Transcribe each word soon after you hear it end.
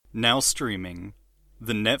Now streaming,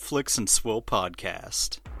 the Netflix and Swill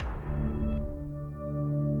podcast.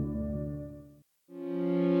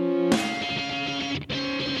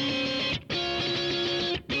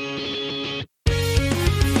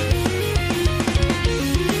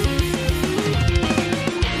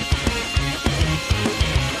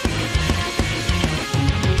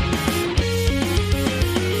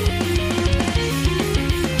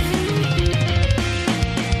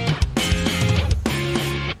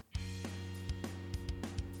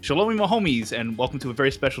 Shalom, my homies, and welcome to a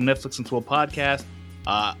very special Netflix and Swill podcast.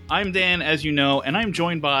 I'm Dan, as you know, and I'm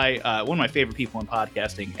joined by one of my favorite people in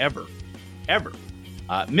podcasting ever,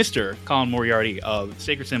 Mr. Colin Moriarty of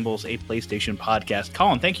Sacred Symbols, a PlayStation podcast.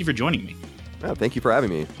 Colin, thank you for joining me. Oh, thank you for having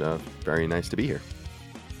me. Very nice to be here.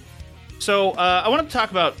 So I wanted to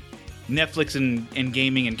talk about Netflix and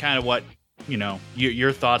gaming and kind of what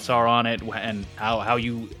your thoughts are on it and how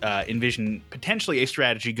you envision potentially a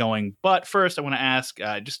strategy going. But first, I want to ask,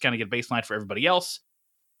 just kind of get a baseline for everybody else.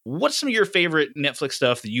 What's some of your favorite Netflix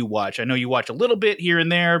stuff that you watch? I know you watch a little bit here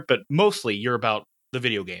and there, but mostly you're about the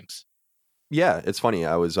video games. Yeah, it's funny.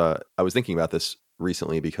 I was thinking about this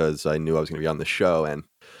recently because I knew I was going to be on the show, and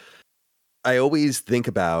I always think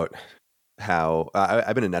about how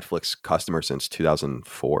I've been a Netflix customer since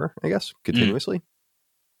 2004, I guess, continuously.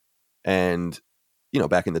 And,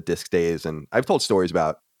 back in the disc days, and I've told stories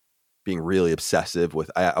about being really obsessive with,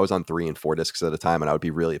 I was on 3 and 4 discs at a time, and I would be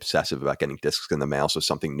really obsessive about getting discs in the mail. So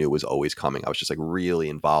something new was always coming. I was just like really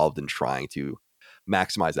involved in trying to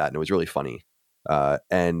maximize that. And it was really funny.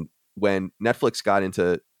 And when Netflix got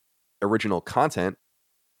into original content,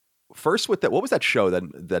 first with that, what was that show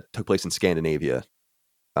that took place in Scandinavia?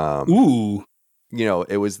 Ooh,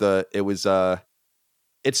 it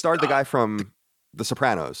starred the guy from The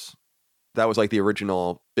Sopranos. That was like the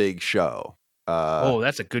original big show.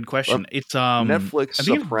 That's a good question. It's Netflix. I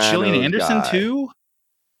think Gillian Anderson guy. Too.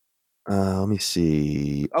 Let me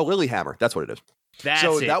see. Oh, Lilyhammer. That's what it is.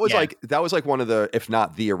 That was like one of the, if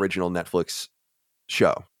not the original Netflix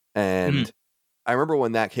show. And I remember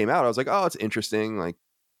when that came out, I was like, oh, it's interesting. Like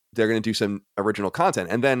they're going to do some original content.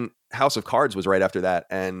 And then House of Cards was right after that.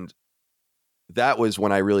 And that was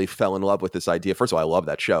when I really fell in love with this idea. First of all, I love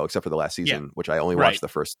that show, except for the last season, which I only watched the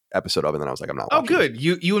first episode of, and then I was like, I'm not watching. Oh, good.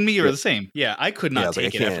 This. You and me are the same. Yeah, I could not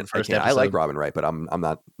take it after the first episode. I like Robin Wright, but I'm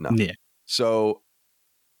not. No. Yeah. So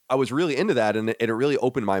I was really into that, and it really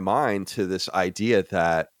opened my mind to this idea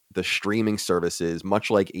that the streaming services, much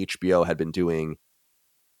like HBO had been doing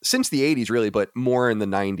since the 80s, really, but more in the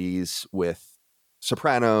 90s with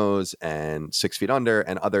Sopranos and 6 Feet Under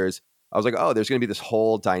and others. I was like, oh, there's going to be this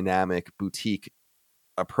whole dynamic boutique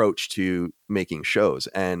approach to making shows.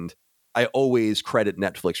 And I always credit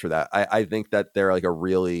Netflix for that. I think that they're like a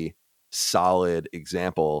really solid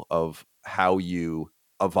example of how you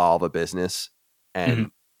evolve a business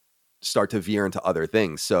and start to veer into other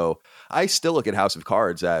things. So I still look at House of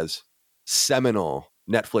Cards as seminal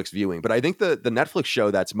Netflix viewing. But I think the Netflix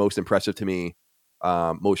show that's most impressive to me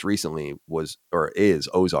most recently is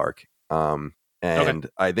Ozark.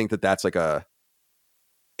 I think that that's like a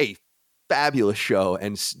fabulous show,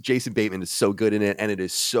 and Jason Bateman is so good in it, and it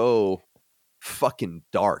is so fucking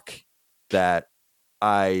dark that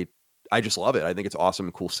I just love it. I think it's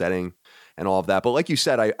awesome, cool setting, and all of that. But like you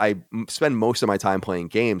said, I spend most of my time playing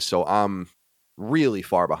games, so I'm really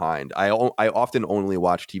far behind. I often only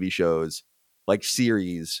watch TV shows, like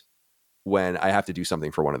series, when I have to do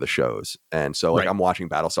something for one of the shows. And so I'm watching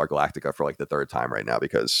Battlestar Galactica for like the 3rd time right now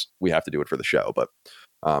because we have to do it for the show. But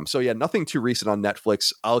nothing too recent on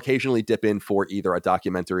Netflix. I'll occasionally dip in for either a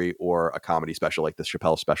documentary or a comedy special, like the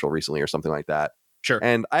Chappelle special recently or something like that. Sure.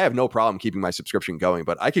 And I have no problem keeping my subscription going,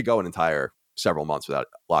 but I could go an entire several months without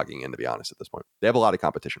logging in, to be honest, at this point. They have a lot of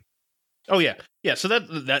competition. Oh yeah. Yeah. So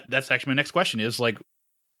that's actually my next question is like,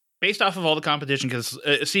 based off of all the competition, because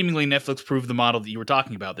seemingly Netflix proved the model that you were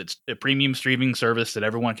talking about. That's a premium streaming service that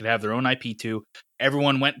everyone could have their own IP to.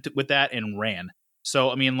 Everyone went with that and ran.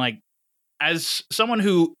 So, I mean, like, as someone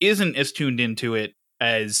who isn't as tuned into it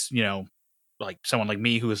as, like someone like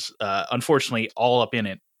me who is unfortunately all up in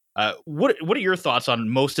it, what are your thoughts on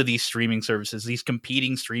most of these streaming services, these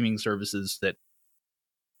competing streaming services that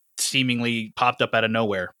seemingly popped up out of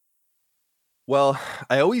nowhere? Well,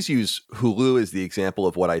 I always use Hulu as the example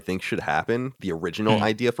of what I think should happen. The original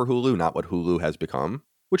idea for Hulu, not what Hulu has become,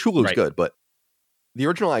 which Hulu's good. But the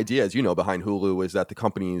original idea, as you know, behind Hulu was that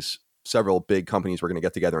several big companies were going to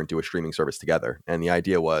get together and do a streaming service together. And the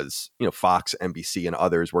idea was, Fox, NBC, and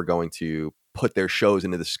others were going to put their shows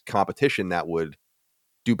into this competition that would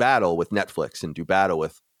do battle with Netflix and do battle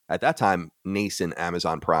with, at that time, nascent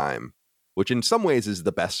Amazon Prime which in some ways is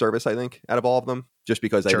the best service, I think, out of all of them, just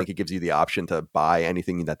because I think it gives you the option to buy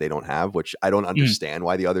anything that they don't have, which I don't understand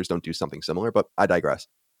why the others don't do something similar, but I digress.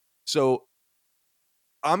 So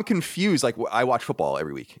I'm confused. Like, I watch football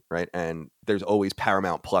every week, right? And there's always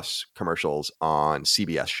Paramount Plus commercials on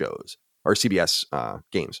CBS shows or CBS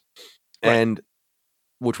games, and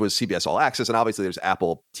which was CBS All Access. And obviously there's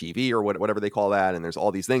Apple TV or whatever they call that. And there's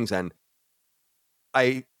all these things. And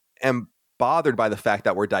I am bothered by the fact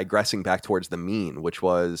that we're digressing back towards the mean, which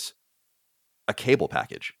was a cable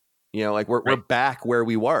package. You know, like we're back where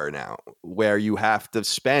we were now, where you have to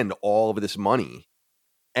spend all of this money.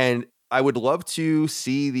 And I would love to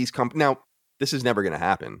see these companies. Now, this is never going to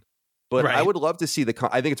happen, but I would love to see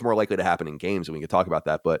I think it's more likely to happen in games, and we can talk about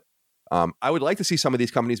that. But I would like to see some of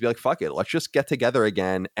these companies be like, fuck it, let's just get together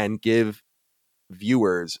again and give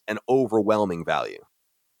viewers an overwhelming value.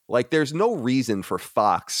 Like, there's no reason for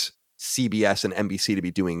Fox, CBS, and NBC to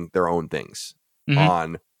be doing their own things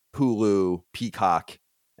on Hulu, Peacock,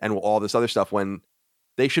 and all this other stuff when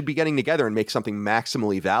they should be getting together and make something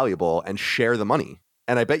maximally valuable and share the money.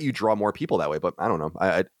 And I bet you draw more people that way, but I don't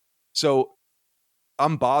know. So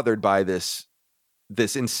I'm bothered by this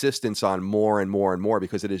insistence on more and more and more,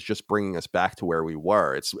 because it is just bringing us back to where we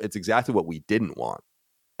were. It's exactly what we didn't want.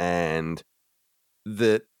 And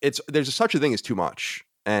there's such a thing as too much.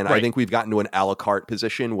 And I think we've gotten to an a la carte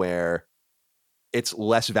position where it's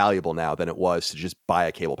less valuable now than it was to just buy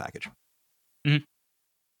a cable package. Mm-hmm.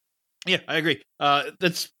 Yeah, I agree.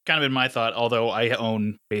 That's kind of been my thought, although I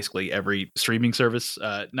own basically every streaming service,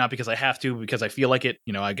 not because I have to, because I feel like it.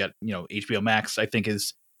 You know, I got, HBO Max, I think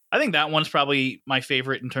that one's probably my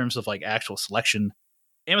favorite in terms of like actual selection.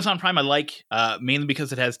 Amazon Prime I like, mainly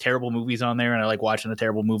because it has terrible movies on there, and I like watching a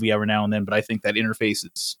terrible movie every now and then, but I think that interface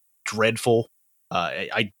is dreadful.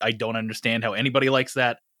 I don't understand how anybody likes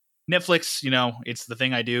that. Netflix, it's the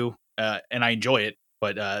thing I do, and I enjoy it.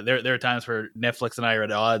 But there are times where Netflix and I are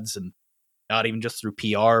at odds, and not even just through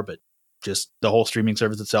PR, but just the whole streaming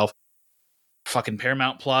service itself. Fucking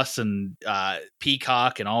Paramount Plus and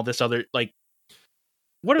Peacock and all this other, like,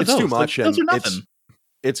 what are those? It's too much, those and are nothing.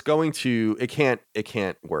 It's going to. It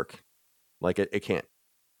can't work. Like it can't.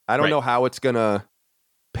 I don't know how it's gonna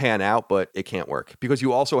pan out, but it can't work because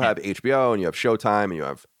you also have HBO and you have Showtime and you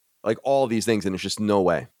have like all these things, and it's just no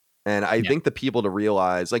way. And I think the people to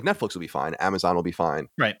realize, like, Netflix will be fine, Amazon will be fine.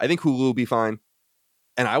 Right. I think Hulu will be fine.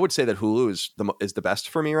 And I would say that Hulu is the best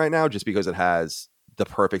for me right now, just because it has the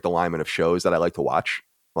perfect alignment of shows that I like to watch,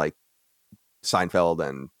 like Seinfeld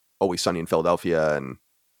and Always Sunny in Philadelphia, and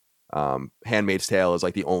Handmaid's Tale is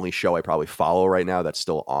like the only show I probably follow right now that's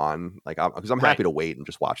still on. Like, because I'm happy to wait and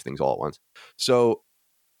just watch things all at once. So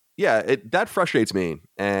yeah, that frustrates me,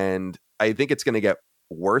 and I think it's going to get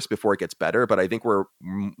worse before it gets better. But I think we're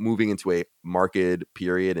moving into a market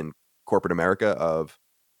period in corporate America of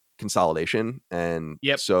consolidation, and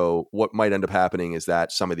so what might end up happening is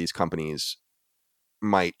that some of these companies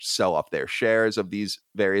might sell off their shares of these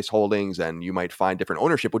various holdings, and you might find different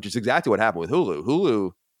ownership, which is exactly what happened with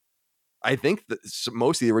Hulu. I think that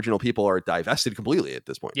most of the original people are divested completely at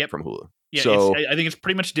this point from Hulu. Yeah, so I think it's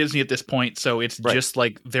pretty much Disney at this point. So it's just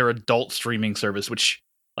like their adult streaming service, which,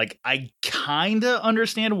 like, I kind of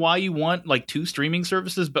understand why you want like two streaming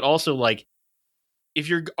services, but also, like, if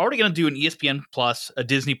you're already going to do an ESPN Plus, a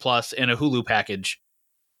Disney Plus, and a Hulu package,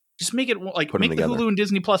 just make it like make the Hulu and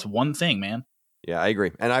Disney Plus one thing, man. Yeah, I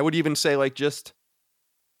agree. And I would even say, like, just,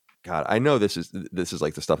 God, I know this is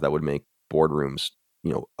like the stuff that would make boardrooms,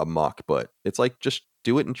 amok, but it's like, just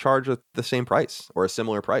do it and charge the same price or a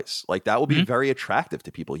similar price. Like, that will be very attractive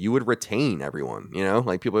to people. You would retain everyone,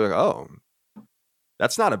 like people are like, oh,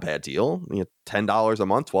 that's not a bad deal. $10 a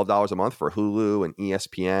month, $12 a month for Hulu and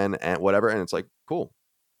ESPN and whatever. And it's like, cool.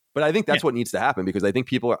 But I think that's what needs to happen, because I think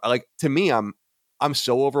people are like, to me, I'm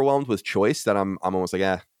so overwhelmed with choice that I'm almost like,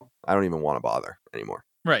 I don't even want to bother anymore.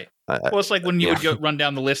 Right. Well, it's like when you would run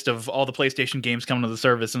down the list of all the PlayStation games coming to the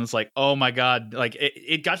service, and it's like, oh my God, like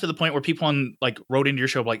it got to the point where people wrote into your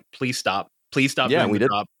show like, please stop. Yeah, we did.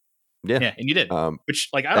 Drop. Yeah, and you did. Which,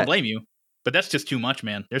 like, I don't blame you, but that's just too much,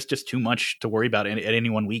 man. There's just too much to worry about at any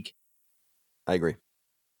one week. I agree.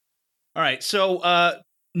 All right, so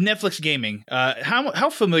Netflix gaming. How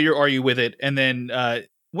familiar are you with it? And then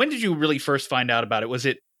when did you really first find out about it? Was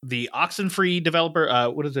it the Oxenfree developer?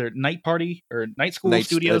 What is it? Night Party or Night School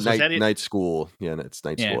Studios? Was that it? Night School. Yeah, it's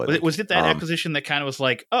Night School. Was it that acquisition that kind of was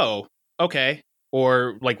like, oh, okay,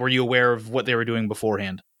 or like, were you aware of what they were doing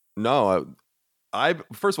beforehand? No, I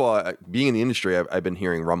first of all, being in the industry, I've been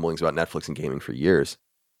hearing rumblings about Netflix and gaming for years.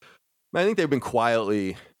 I think they've been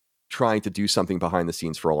quietly trying to do something behind the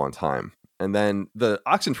scenes for a long time. And then the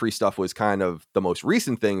Oxenfree stuff was kind of the most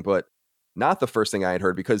recent thing, but not the first thing I had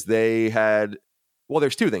heard, because they had, well,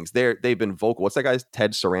 there's two things. They've been vocal. What's that guy's,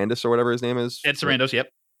 Ted Sarandis or whatever his name is? Ed Sarandos, yep.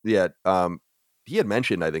 Yeah. He had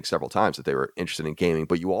mentioned, I think, several times that they were interested in gaming,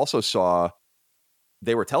 but you also saw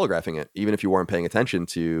they were telegraphing it, even if you weren't paying attention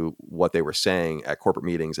to what they were saying at corporate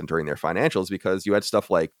meetings and during their financials, because you had stuff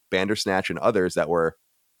like Bandersnatch and others that were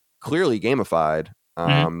clearly gamified.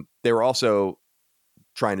 They were also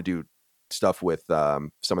trying to do stuff with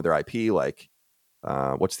some of their IP, like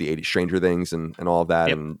what's the 80s Stranger Things and all of that,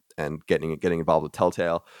 and getting involved with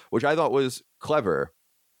Telltale, which I thought was clever.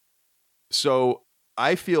 So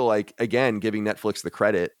I feel like, again, giving Netflix the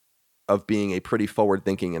credit of being a pretty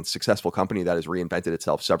forward-thinking and successful company that has reinvented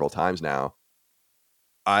itself several times now,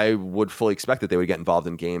 I would fully expect that they would get involved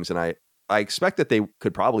in games, and I expect that they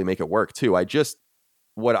could probably make it work too.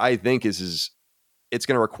 What I think is it's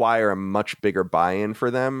going to require a much bigger buy-in for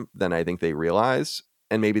them than I think they realize,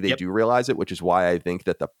 and maybe they do realize it, which is why I think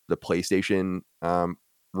that the PlayStation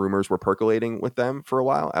rumors were percolating with them for a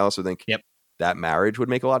while. I also think that marriage would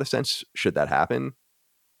make a lot of sense should that happen.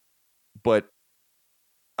 But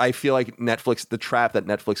I feel like Netflix, the trap that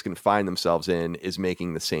Netflix can find themselves in is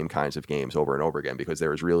making the same kinds of games over and over again, because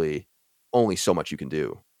there is really only so much you can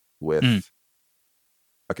do with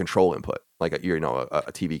a control input, like a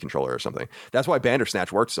TV controller or something. That's why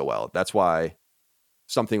Bandersnatch works so well. That's why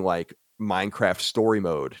something like Minecraft story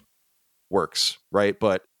mode works, right?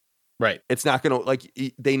 But it's not going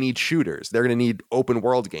to, they need shooters. They're going to need open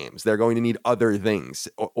world games. They're going to need other things,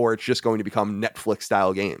 or it's just going to become Netflix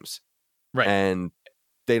style games. Right. And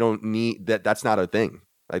they don't need that. That's not a thing.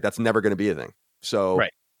 Like, that's never going to be a thing. So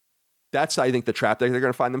that's, I think, the trap that they're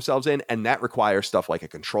going to find themselves in. And that requires stuff like a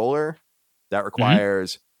controller. That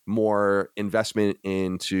requires more investment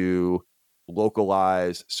into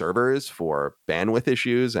localized servers for bandwidth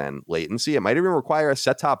issues and latency. It might even require a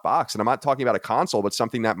set-top box. And I'm not talking about a console, but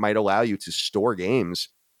something that might allow you to store games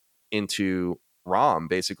into ROM,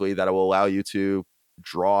 basically, that will allow you to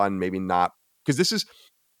draw and maybe not, because this is,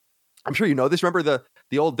 I'm sure you know this. Remember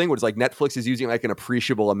the old thing was like Netflix is using like an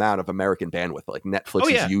appreciable amount of American bandwidth. Like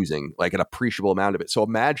Netflix is using like an appreciable amount of it. So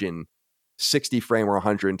imagine 60 frame or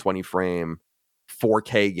 120 frame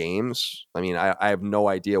 4K games. I mean, I have no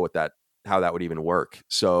idea how that would even work.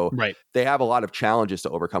 So they have a lot of challenges to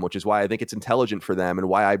overcome, which is why I think it's intelligent for them, and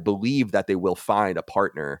why I believe that they will find a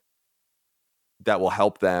partner that will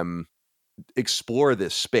help them explore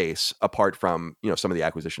this space apart from, some of the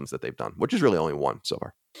acquisitions that they've done, which is really only one so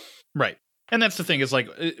far. Right. And that's the thing, is like,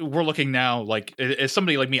 we're looking now, like, as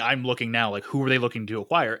somebody like me, I'm looking now, like, who are they looking to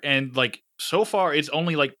acquire? And like, so far, it's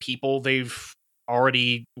only like people they've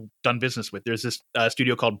already done business with. There's this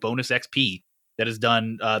studio called Bonus XP that has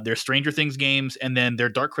done their Stranger Things games, and then their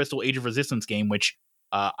Dark Crystal Age of Resistance game, which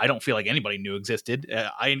I don't feel like anybody knew existed.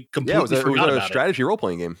 I completely forgot about it. It was a strategy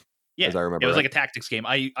role-playing game. Yeah, as I remember, it was like a tactics game.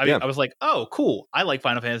 I was like, oh, cool. I like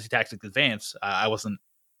Final Fantasy Tactics Advance. I wasn't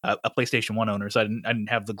a PlayStation 1 owner, so I didn't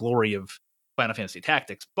have the glory of Final Fantasy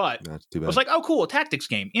Tactics, but I was like, oh, cool, a tactics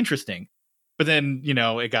game. Interesting. But then,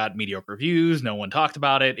 it got mediocre reviews. No one talked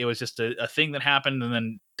about it. It was just a thing that happened and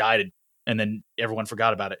then died, and then everyone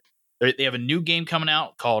forgot about it. They have a new game coming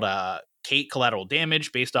out called Kate Collateral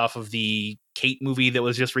Damage, based off of the Kate movie that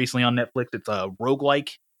was just recently on Netflix. It's a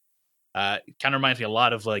roguelike. It kind of reminds me a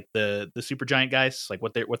lot of like the Supergiant guys, like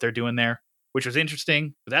what they're doing there, which was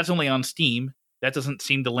interesting. But that's only on Steam. That doesn't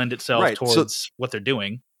seem to lend itself towards what they're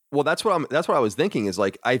doing. Well, that's what I was thinking, is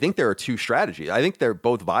like, I think there are two strategies. I think they're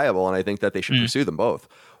both viable, and I think that they should pursue them both.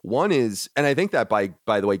 One is, and I think that by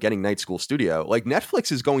the way, getting Night School Studio, like,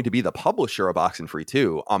 Netflix is going to be the publisher of Oxenfree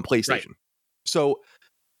 2 on PlayStation. Right. So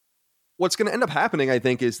what's going to end up happening, I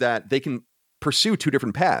think, is that they can pursue two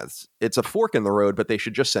different paths. It's a fork in the road, but they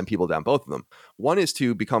should just send people down both of them. One is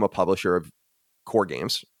to become a publisher of core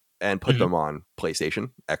games and put them on PlayStation,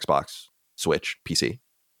 Xbox, Switch, PC.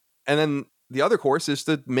 And then the other course is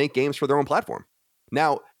to make games for their own platform.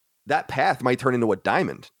 Now, that path might turn into a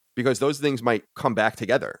diamond, because those things might come back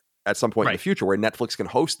together at some point in the future, where Netflix can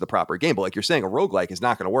host the proper game. But like you're saying, a roguelike is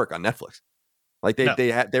not going to work on Netflix. Like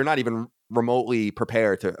they're not even remotely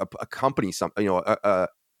prepared to accompany something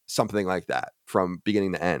like that from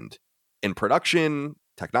beginning to end. In production,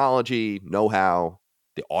 technology, know-how,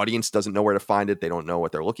 the audience doesn't know where to find it. They don't know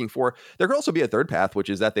what they're looking for. There could also be a third path, which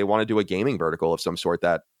is that they want to do a gaming vertical of some sort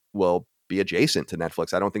that will be adjacent to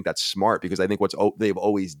Netflix. I don't think that's smart, because I think they've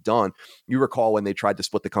always done, you recall when they tried to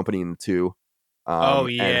split the company into two,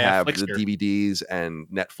 and have Flixster, the DVDs and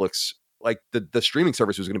Netflix, like the streaming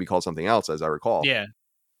service was going to be called something else, as I recall. Yeah.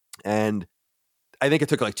 And I think it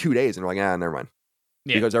took like 2 days, and we're like, never mind.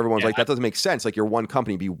 Yeah. Because everyone's like, that doesn't make sense. Like, you're one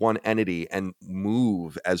company, be one entity and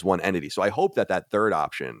move as one entity. So I hope that third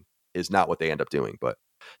option is not what they end up doing. But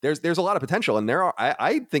there's a lot of potential, and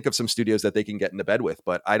I think of some studios that they can get into bed with,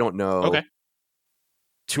 but I don't know. Okay.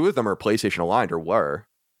 Two of them are PlayStation aligned, or were,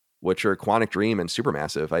 which are Quantic Dream and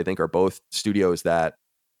Supermassive. I think are both studios that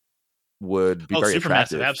would be very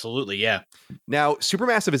attractive. Supermassive, absolutely, yeah. Now,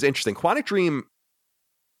 Supermassive is interesting. Quantic Dream,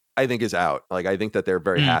 I think, is out. Like, I think that they're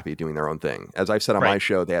very happy doing their own thing. As I've said on my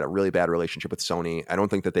show, they had a really bad relationship with Sony. I don't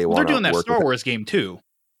think that they want to. They're doing that Star Wars game too.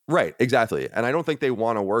 Right, exactly. And I don't think they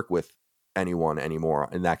want to work with anyone anymore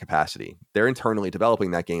in that capacity. They're internally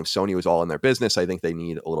developing that game. Sony was all in their business. I think they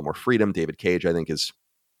need a little more freedom. David Cage, I think, is,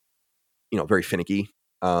 very finicky.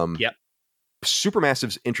 Yep.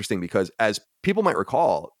 Supermassive's interesting because, as people might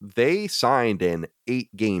recall, they signed an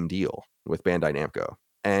 8-game deal with Bandai Namco.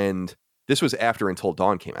 And this was after Until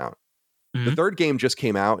Dawn came out. Mm-hmm. The third game just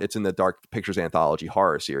came out. It's in the Dark Pictures Anthology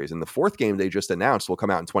horror series. And the fourth game they just announced will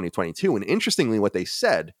come out in 2022. And interestingly, what they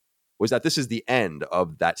said was that this is the end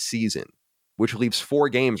of that season, which leaves 4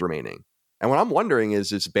 games remaining. And what I'm wondering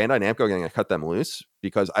is Bandai Namco going to cut them loose?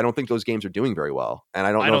 Because I don't think those games are doing very well. And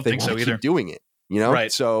I don't know if they want to keep doing it.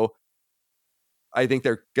 Right. So I think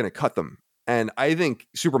they're going to cut them. And I think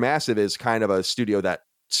Supermassive is kind of a studio that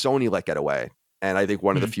Sony let get away. And I think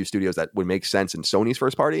one of the few studios that would make sense in Sony's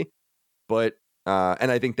first party. But,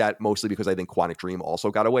 and I think that mostly because I think Quantic Dream also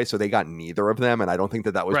got away. So they got neither of them. And I don't think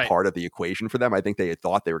that was part of the equation for them. I think they had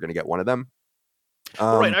thought they were going to get one of them.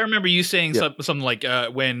 Right. I remember you saying something like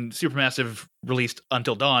when Supermassive released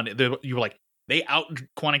Until Dawn, you were like, they out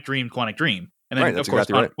Quantic Dream. And then, of course,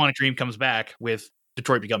 Quantic Dream comes back with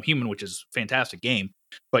Detroit Become Human, which is a fantastic game.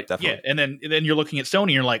 But definitely. Yeah, and then you're looking at Sony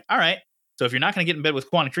and you're like, all right, so if you're not going to get in bed with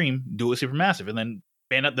Quantic Dream, do it with Supermassive. And then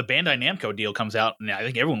the Bandai Namco deal comes out, and I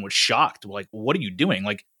think everyone was shocked. Like, what are you doing?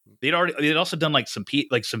 Like, they'd also done like some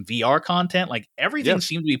VR content. Like, everything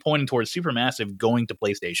seemed to be pointing towards Supermassive going to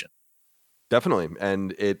PlayStation. Definitely.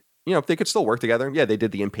 And it, if they could still work together. Yeah, they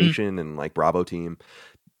did the Impatient and like Bravo team.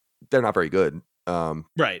 They're not very good.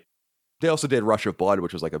 Right. They also did Rush of Blood,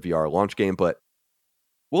 which was like a VR launch game, but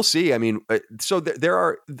we'll see. I mean, so there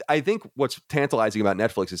are, I think what's tantalizing about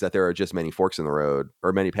Netflix is that there are just many forks in the road,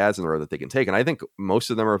 or many paths in the road that they can take. And I think most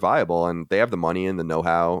of them are viable, and they have the money and the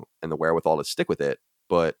know-how and the wherewithal to stick with it.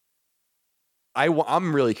 But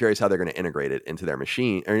I'm really curious how they're going to integrate it into their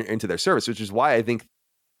machine, or into their service, which is why I think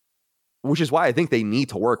they need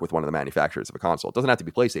to work with one of the manufacturers of a console. It doesn't have to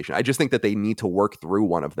be PlayStation. I just think that they need to work through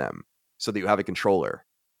one of them so that you have a controller.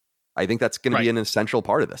 I think that's going to be an essential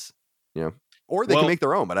part of this, or they can make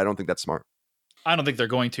their own, but I don't think that's smart. I don't think they're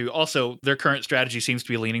going to. Also, their current strategy seems to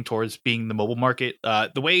be leaning towards being the mobile market.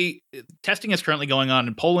 The way testing is currently going on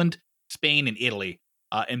in Poland, Spain, and Italy.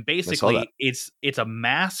 And basically it's a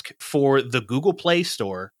mask for the Google Play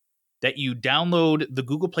Store that you download the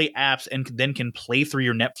Google Play apps and then can play through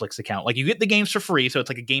your Netflix account. Like, you get the games for free, so it's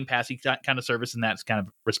like a Game Pass kind of service in that kind of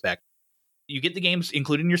respect. You get the games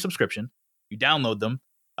included in your subscription. You download them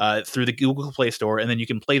through the Google Play Store, and then you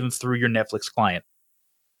can play them through your Netflix client.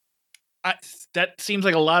 That seems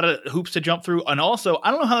like a lot of hoops to jump through. And also, I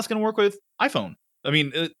don't know how that's going to work with iPhone. I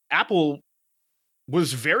mean, Apple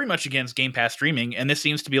was very much against Game Pass streaming, and this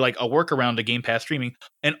seems to be like a workaround to Game Pass streaming,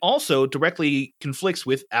 and also directly conflicts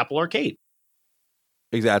with Apple Arcade.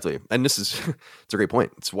 Exactly. And it's a great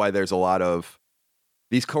point. It's why there's a lot of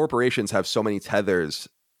these corporations have so many tethers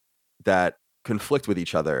that conflict with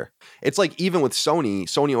each other. It's like, even with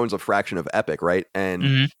Sony owns a fraction of Epic, right?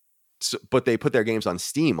 And but they put their games on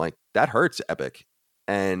Steam. Like, that hurts Epic,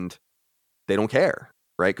 and they don't care,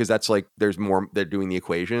 right? Because that's like, there's more, they're doing the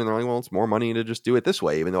equation, and they're like, well, it's more money to just do it this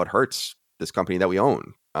way, even though it hurts this company that we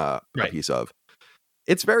own a piece of.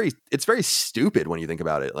 It's very stupid when you think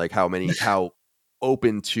about it. Like, how many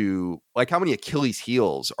Achilles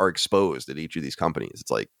heels are exposed at each of these companies.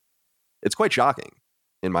 It's like, it's quite shocking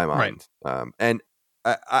in my mind. And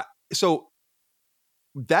so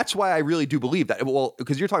that's why I really do believe that. Well,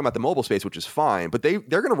 because you're talking about the mobile space, which is fine, but they're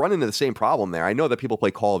going to run into the same problem there. I know that people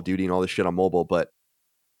play Call of Duty and all this shit on mobile, but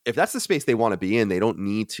if that's the space they want to be in, they don't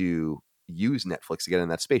need to use Netflix to get in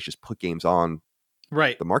that space. Just put games on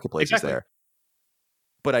the marketplace is there.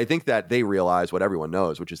 But I think that they realize what everyone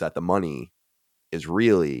knows, which is that the money is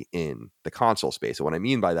really in the console space. And what I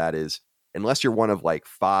mean by that is, unless you're one of like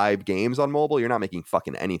 5 games on mobile, you're not making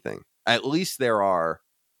fucking anything. At least there are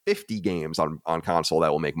 50 games on console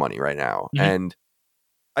that will make money right now. And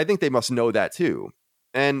I think they must know that too.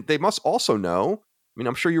 And they must also know, I mean,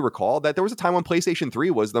 I'm sure you recall that there was a time when PlayStation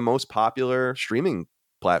 3 was the most popular streaming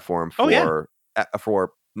platform for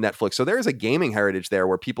Netflix. So there is a gaming heritage there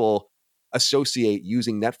where people associate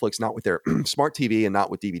using Netflix not with their smart TV and not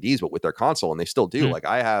with DVDs, but with their console, and they still do. Like,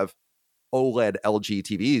 I have OLED LG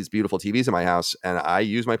TVs, beautiful TVs in my house, and I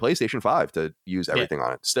use my PlayStation 5 to use everything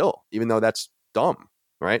on it still, even though that's dumb,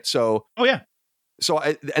 right? So,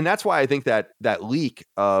 and that's why I think that leak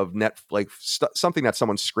of something that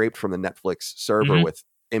someone scraped from the Netflix server with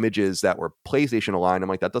images that were PlayStation aligned, I'm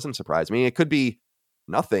like, that doesn't surprise me. It could be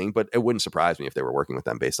nothing, but it wouldn't surprise me if they were working with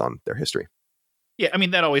them based on their history. Yeah, I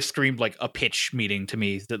mean, that always screamed like a pitch meeting to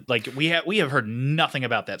me. That like we have heard nothing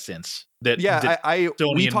about that since. We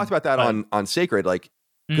talked about that on Sacred, like,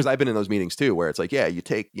 because I've been in those meetings too, where it's like, yeah, you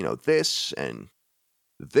take this and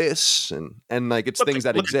this and like it's things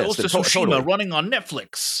that exist. Ghost of Tsushima running on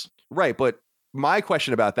Netflix, right? But my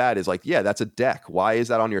question about that is like, yeah, that's a deck. Why is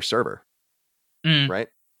that on your server? Right?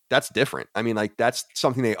 That's different. I mean, like that's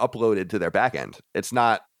something they uploaded to their backend. It's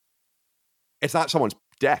not someone's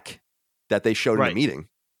deck that they showed in a meeting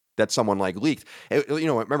that someone like leaked.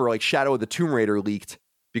 Remember like Shadow of the Tomb Raider leaked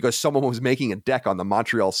because someone was making a deck on the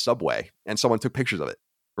Montreal subway and someone took pictures of it,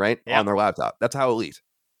 right? On their laptop. That's how it leaked.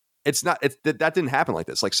 That didn't happen like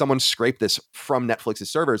this. Like someone scraped this from Netflix's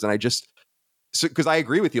servers. And because I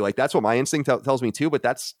agree with you, like that's what my instinct tells me too, but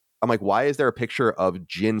I'm like, why is there a picture of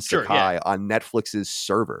Jin Sakai on Netflix's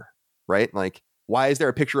server, right? Like, why is there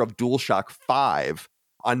a picture of DualShock 5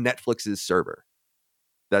 on Netflix's server?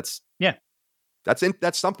 That's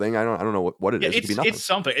something. I don't know what it is. It could be nothing. It's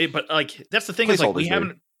something, but like that's the thing is like we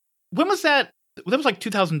haven't. When was that? That was like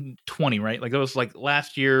 2020, right? Like that was like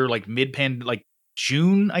last year, like like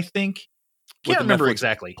June, I think. Can't remember Netflix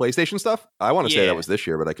exactly. PlayStation stuff. I want to say that was this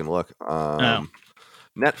year, but I can look.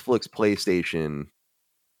 Netflix, PlayStation.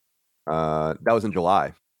 That was in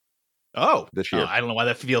July. Oh, this year. I don't know why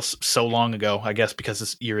that feels so long ago. I guess because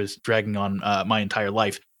this year is dragging on my entire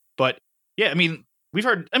life. But yeah, I mean, we've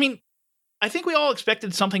heard. I mean, I think we all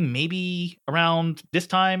expected something maybe around this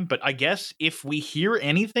time. But I guess if we hear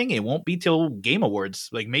anything, it won't be till Game Awards.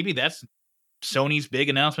 Like maybe that's Sony's big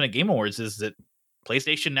announcement at Game Awards is that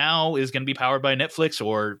PlayStation Now is going to be powered by Netflix,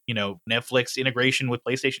 or Netflix integration with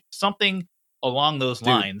PlayStation, something along those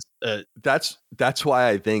lines. That's why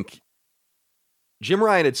I think Jim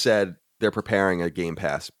Ryan had said they're preparing a Game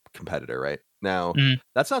Pass competitor right now.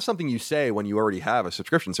 That's not something you say when you already have a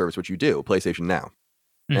subscription service, which you do, PlayStation Now,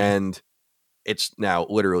 and it's now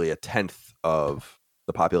literally 1/10 of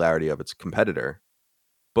the popularity of its competitor.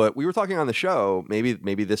 But we were talking on the show,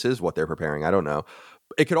 maybe this is what they're preparing. I don't know.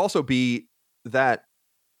 It could also be that,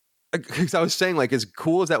 because I was saying, like, as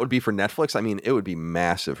cool as that would be for Netflix, I mean, it would be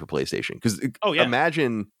massive for PlayStation. Because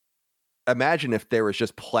imagine if there was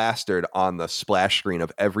just plastered on the splash screen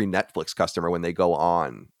of every Netflix customer when they go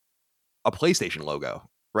on a PlayStation logo,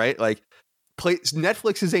 right? Like,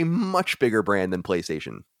 Netflix is a much bigger brand than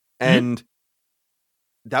PlayStation. And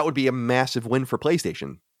that would be a massive win for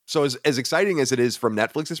PlayStation. So as exciting as it is from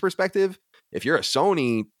Netflix's perspective, if you're a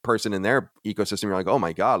Sony person in their ecosystem, you're like, oh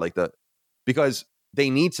my God, because they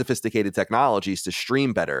need sophisticated technologies to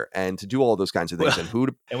stream better and to do all those kinds of things. And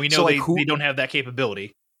we know they don't have that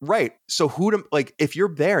capability. Right. So if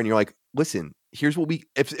you're there and you're like, listen, here's what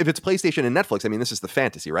if it's PlayStation and Netflix, I mean, this is the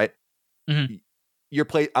fantasy, right? You're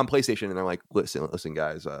on PlayStation and they're like, listen,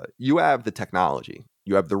 guys, you have the technology,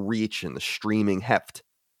 you have the reach and the streaming heft.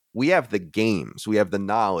 We have the games, we have the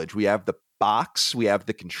knowledge, we have the box, we have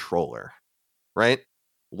the controller, right?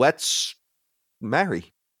 Let's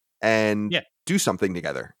marry and do something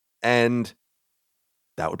together. And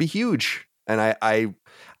that would be huge. And I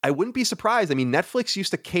wouldn't be surprised. I mean, Netflix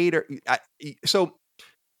used to cater. So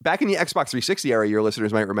back in the Xbox 360 era, your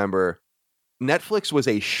listeners might remember, Netflix was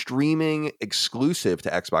a streaming exclusive to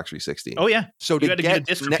Xbox 360. Oh, yeah. So you had to get a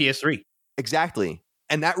disc for PS3. Exactly.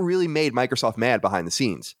 And that really made Microsoft mad behind the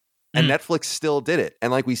scenes. And Netflix still did it.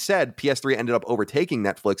 And like we said, PS3 ended up overtaking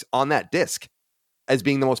Netflix on that disc as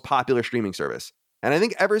being the most popular streaming service. And I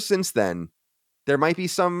think ever since then, there might be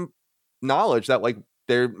some knowledge that like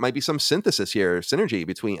there might be some synthesis here, synergy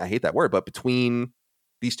between, I hate that word, but between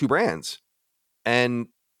these two brands. And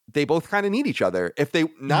they both kind of need each other. If they,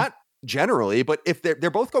 not generally, but if they're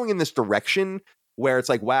both going in this direction where it's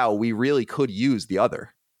like, wow, we really could use the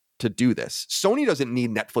other to do this. Sony doesn't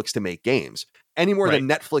need Netflix to make games any more than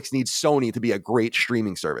Netflix needs Sony to be a great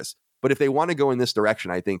streaming service. But if they want to go in this direction,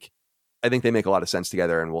 I think they make a lot of sense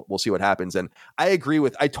together, and we'll see what happens. And I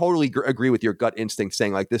totally agree with your gut instinct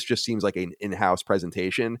saying like this just seems like an in-house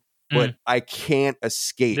presentation, but I can't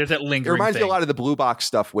escape. There's that lingering. It reminds me a lot of the Blue Box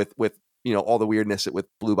stuff with all the weirdness with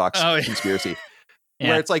Blue Box conspiracy,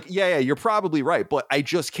 where it's like, yeah, you're probably right, but I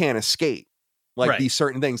just can't escape these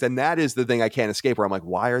certain things. And that is the thing I can't escape, where I'm like,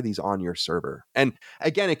 why are these on your server? And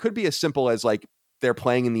again, it could be as simple as like they're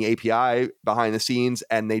playing in the API behind the scenes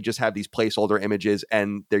and they just have these placeholder images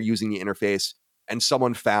and they're using the interface and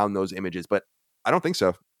someone found those images, but I don't think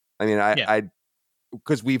so. I mean,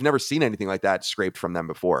 because we've never seen anything like that scraped from them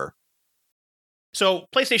before. So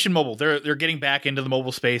PlayStation Mobile, they're getting back into the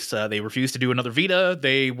mobile space. They refuse to do another Vita.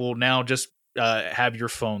 They will now just have your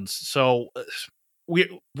phones. So what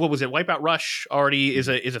was it? Wipeout Rush already is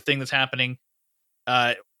a thing that's happening.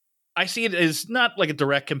 I see it as not like a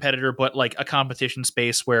direct competitor, but like a competition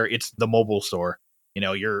space where it's the mobile store. You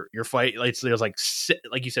know, your fight. There's like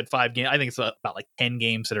you said, 5 games. I think it's about like 10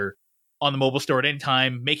 games that are on the mobile store at any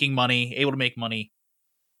time, making money, able to make money.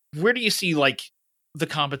 Where do you see like the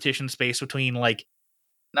competition space between like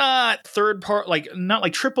not third part, like not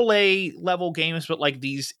like AAA level games, but like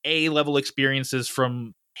these A level experiences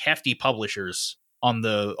from hefty publishers on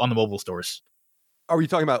the mobile stores? Are we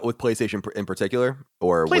talking about with PlayStation in particular,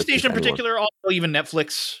 or PlayStation in particular, also even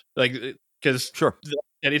Netflix, like because sure,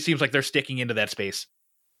 it seems like they're sticking into that space.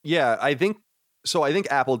 Yeah, I think so. I think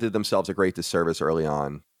Apple did themselves a great disservice early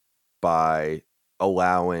on by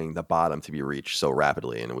allowing the bottom to be reached so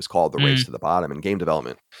rapidly, and it was called the race to the bottom in game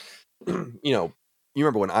development. You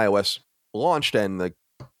remember when iOS launched and the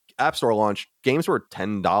App Store launched, games were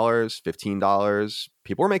 $10, $15.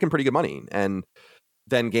 People were making pretty good money, and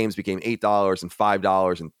then games became $8 and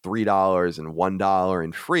 $5 and $3 and $1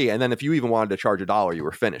 and free. And then if you even wanted to charge $1, you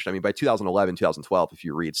were finished. I mean, by 2011, 2012, if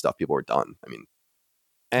you read stuff, people were done. I mean,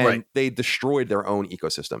 and they destroyed their own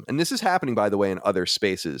ecosystem. And this is happening, by the way, in other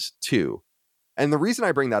spaces too. And the reason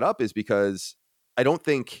I bring that up is because I don't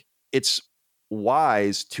think it's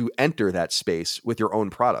wise to enter that space with your own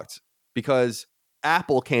product, because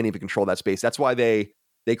Apple can't even control that space. That's why they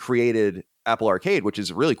created Apple Arcade, which is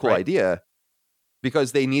a really cool idea,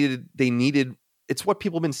 because they needed it's what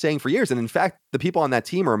people have been saying for years. And in fact, the people on that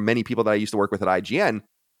team are many people that I used to work with at IGN,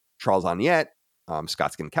 Charles Oniet,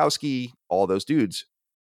 Scott Skinkowski, all those dudes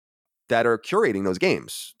that are curating those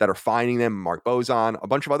games, that are finding them, Mark Bozon, a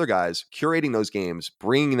bunch of other guys curating those games,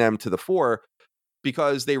 bringing them to the fore,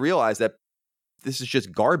 because they realize that this is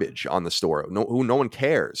just garbage on the store. No one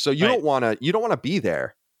cares. So you don't want to be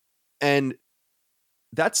there. And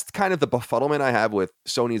that's kind of the befuddlement I have with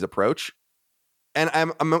Sony's approach. And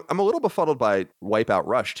I'm a little befuddled by Wipeout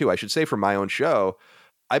Rush too. I should say, for my own show,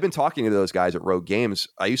 I've been talking to those guys at Rogue Games.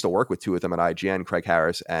 I used to work with 2 of them at IGN, Craig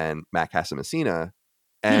Harris and Matt Casamassina,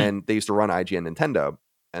 and they used to run IGN Nintendo,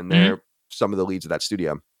 and they're some of the leads of that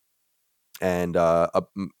studio. And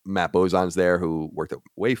Matt Bozon's there, who worked at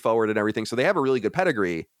WayForward and everything. So they have a really good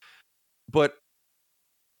pedigree. But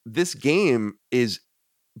this game is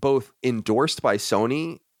both endorsed by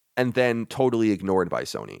Sony and then totally ignored by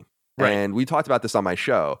Sony. Right. And we talked about this on my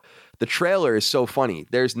show. The trailer is so funny.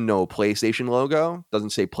 There's no PlayStation logo.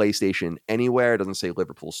 Doesn't say PlayStation anywhere. Doesn't say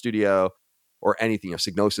Liverpool Studio or anything.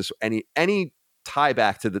 Psygnosis. Any tie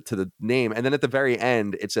back to the name. And then at the very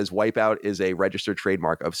end, it says Wipeout is a registered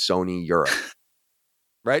trademark of Sony Europe.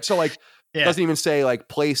 Right. So like, it doesn't even say like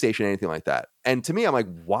PlayStation, anything like that. And to me, I'm like,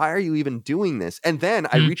 why are you even doing this? And then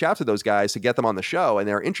I reach out to those guys to get them on the show, and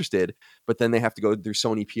they're interested, but then they have to go through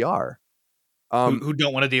Sony PR. Who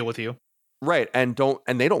don't want to deal with you. Right. And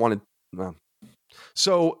they don't want to. Well,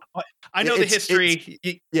 so I know the history.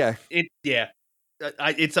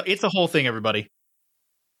 It's a whole thing, everybody.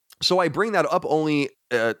 So I bring that up only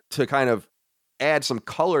to kind of add some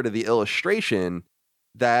color to the illustration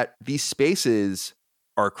that these spaces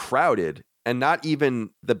are crowded and not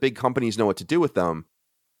even the big companies know what to do with them.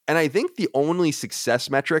 And I think the only success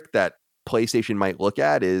metric that PlayStation might look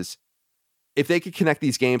at is if they could connect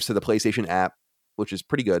these games to the PlayStation app, which is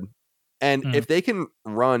pretty good. And if they can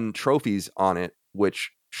run trophies on it,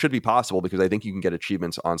 which should be possible because I think you can get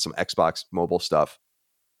achievements on some Xbox mobile stuff,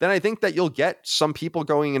 then I think that you'll get some people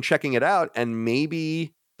going and checking it out. And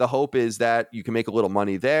maybe the hope is that you can make a little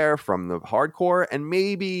money there from the hardcore. And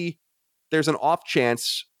maybe there's an off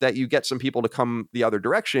chance that you get some people to come the other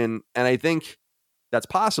direction. And I think that's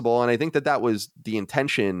possible. And I think that was the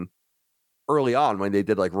intention early on when they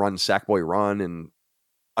did like Run Sackboy Run and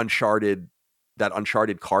that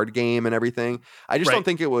Uncharted card game and everything. I just don't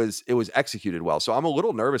think it was executed well. So I'm a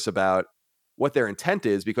little nervous about what their intent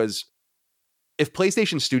is, because if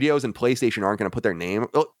PlayStation Studios and PlayStation aren't going to put their name,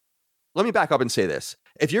 let me back up and say this.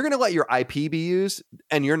 If you're going to let your IP be used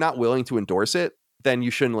and you're not willing to endorse it, then you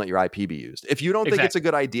shouldn't let your IP be used. If you don't think it's a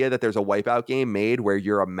good idea that there's a Wipeout game made where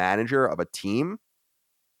you're a manager of a team,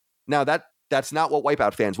 now that's not what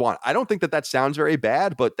Wipeout fans want. I don't think that sounds very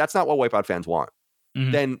bad, but that's not what Wipeout fans want.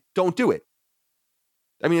 Then don't do it.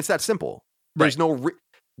 I mean, it's that simple. There's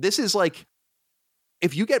this is like,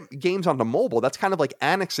 if you get games onto mobile, that's kind of like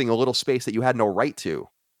annexing a little space that you had no right to.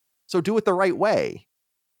 So do it the right way.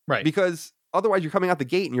 Right. Because otherwise you're coming out the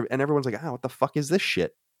gate and everyone's like, what the fuck is this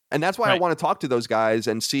shit? And that's why I Right. want to talk to those guys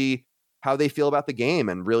and see how they feel about the game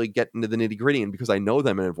and really get into the nitty gritty. And because I know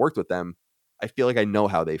them and have worked with them, I feel like I know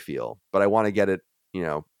how they feel, but I want to get it,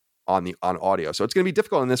 on audio. So it's going to be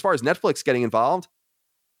difficult. And as far as Netflix getting involved,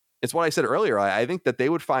 it's what I said earlier. I think that they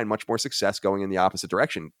would find much more success going in the opposite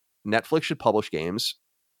direction. Netflix should publish games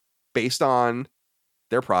based on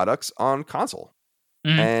their products on console.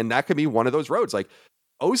 Mhm. And that could be one of those roads. Like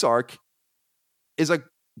Ozark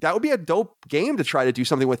that would be a dope game to try to do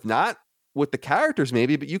something with, not with the characters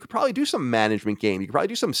maybe, but you could probably do some management game. You could probably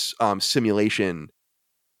do some simulation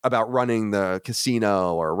about running the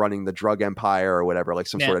casino or running the drug empire or whatever, like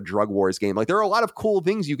some sort of drug wars game. Like there are a lot of cool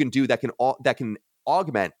things you can do that can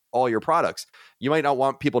augment all your products. You might not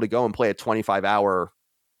want people to go and play a 25-hour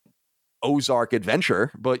Ozark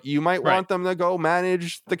adventure, but you might want them to go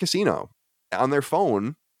manage the casino on their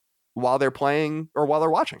phone while they're playing or while they're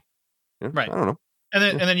watching. Right. I don't know.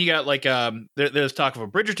 And then you got like there's talk of a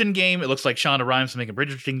Bridgerton game. It looks like Shonda Rhimes is making a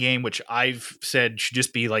Bridgerton game, which I've said should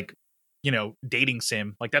just be like, dating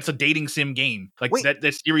sim. Like that's a dating sim game. Like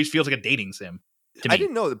that series feels like a dating sim to me. I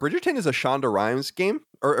didn't know that Bridgerton is a Shonda Rhimes game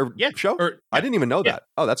or show. I didn't even know that.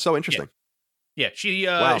 Oh, that's so interesting. Yeah, she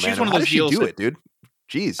wow, she's man. one of How those does she deals. Do it, dude.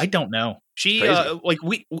 Jeez. I don't know. She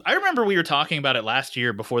I remember we were talking about it last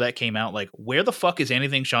year before that came out. Like, where the fuck is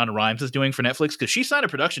anything Shonda Rhimes is doing for Netflix? Because she signed a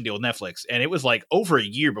production deal with Netflix, and it was like over a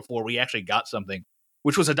year before we actually got something,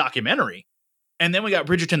 which was a documentary. And then we got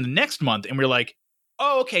Bridgerton the next month, and we're like,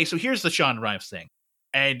 oh, okay, so here's the Shonda Rhimes thing.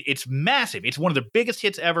 And it's massive. It's one of the biggest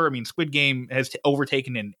hits ever. I mean, Squid Game has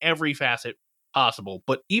overtaken in every facet possible.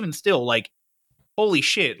 But even still, like, holy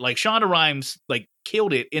shit, like Shonda Rhimes like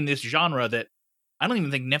killed it in this genre that I don't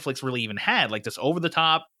even think Netflix really even had, like this over the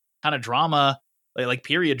top kind of drama, like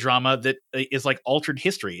period drama that is like altered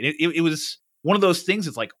history. It was one of those things.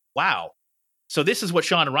 It's like, wow. So this is what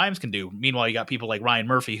Shonda Rhimes can do. Meanwhile, you got people like Ryan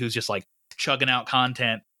Murphy, who's just like chugging out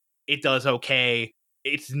content. It does okay.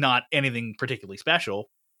 It's not anything particularly special,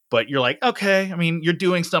 but you're like, okay. I mean, you're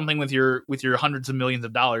doing something with your hundreds of millions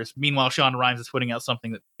of dollars. Meanwhile, Shonda Rhimes is putting out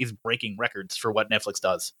something that is breaking records for what Netflix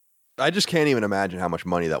does. I just can't even imagine how much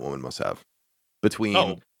money that woman must have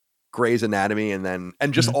between Grey's Anatomy and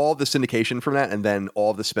just all the syndication from that, and then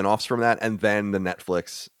all the spinoffs from that, and then the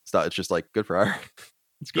Netflix stuff. It's just like, good for her.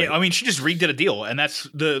 It's great. Yeah, I mean, she just redid a deal, and that's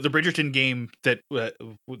the Bridgerton game.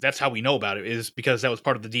 That's how we know about it, is because that was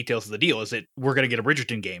part of the details of the deal. Is that we're going to get a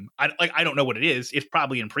Bridgerton game? I don't know what it is. It's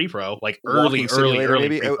probably in pre-pro, like early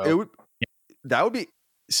maybe. Pre-pro. That would be.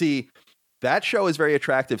 See, that show is very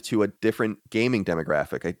attractive to a different gaming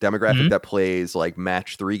demographic, a demographic that plays like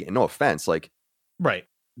match 3. No offense, like right.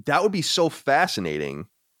 That would be so fascinating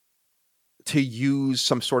to use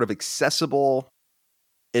some sort of accessible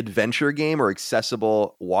adventure game or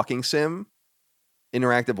accessible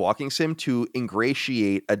interactive walking sim to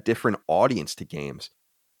ingratiate a different audience to games.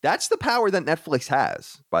 That's the power that Netflix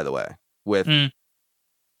has, by the way, with in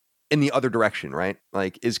the other direction, right?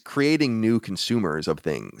 Like, is creating new consumers of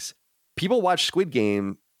things. People watch Squid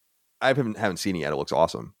Game. I haven't seen it yet. It looks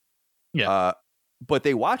awesome. Yeah. But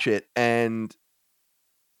they watch it and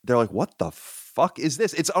they're like, what the fuck is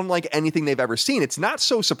this? It's unlike anything they've ever seen. It's not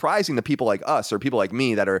so surprising to people like us or people like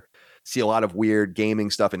me that see a lot of weird gaming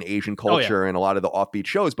stuff in Asian culture and a lot of the offbeat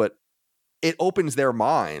shows, but it opens their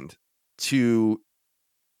mind to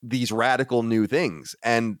these radical new things.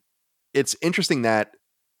 And it's interesting that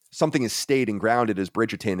something as stayed and grounded as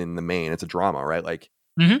Bridgerton in the main. It's a drama, right? Like,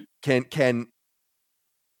 can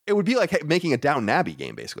it would be like making a Downton Abbey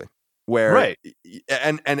game, basically. Where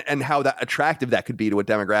and how that attractive that could be to a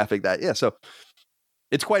demographic that so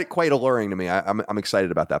it's quite alluring to me. I'm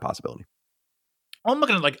excited about that possibility. I'm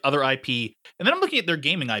looking at like other IP, and then I'm looking at their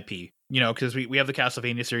gaming IP. Because we have the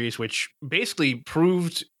Castlevania series, which basically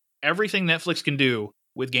proved everything Netflix can do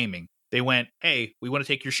with gaming. They went, hey, we want to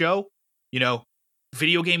take your show.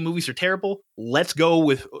 Video game movies are terrible. Let's go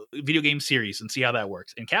with video game series and see how that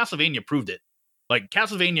works. And Castlevania proved it. Like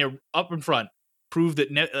Castlevania up in front. Prove that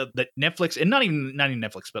that Netflix, and not even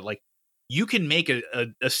Netflix, but like you can make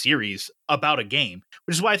a series about a game,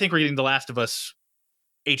 which is why I think we're getting The Last of Us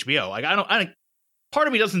HBO. Like part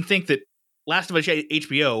of me doesn't think that Last of Us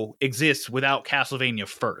HBO exists without Castlevania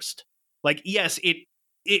first. Like, yes,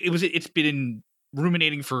 it's been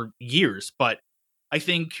ruminating for years, but I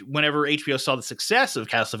think whenever HBO saw the success of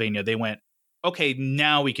Castlevania, they went, okay,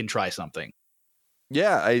 now we can try something.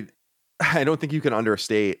 Yeah, I don't think you can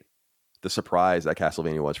understate the surprise that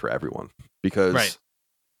Castlevania was for everyone, because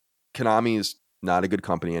Konami is not a good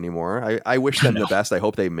company anymore. I wish them the best. I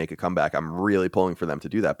hope they make a comeback. I'm really pulling for them to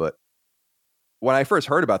do that. But when I first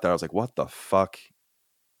heard about that, I was like, what the fuck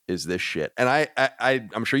is this shit. And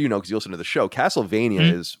I'm sure you know, because you listen to the show,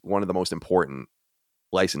 Castlevania is one of the most important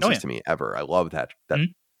licenses to me ever. I love that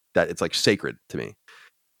it's like sacred to me.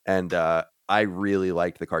 And I really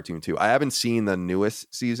liked the cartoon too. I haven't seen the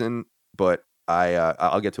newest season, but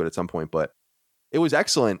I'll get to it at some point. But it was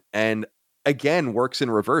excellent, and again works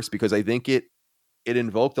in reverse, because I think it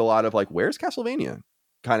invoked a lot of like, where's Castlevania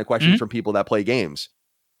kind of questions from people that play games.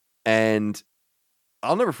 And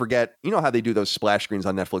I'll never forget, you know how they do those splash screens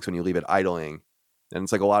on Netflix when you leave it idling, and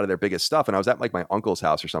it's like a lot of their biggest stuff. And I was at like my uncle's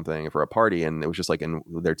house or something for a party, and it was just like in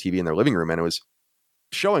their TV in their living room, and it was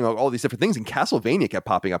showing all these different things, and Castlevania kept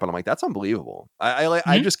popping up, and I'm like, that's unbelievable.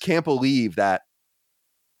 I just can't believe that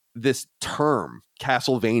this term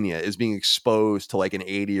Castlevania is being exposed to like an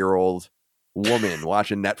 80-year-old woman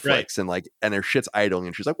watching Netflix and her shit's idling,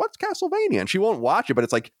 and she's like, what's Castlevania? And she won't watch it, but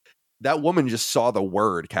it's like that woman just saw the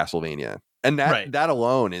word Castlevania, and that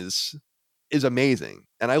alone is amazing.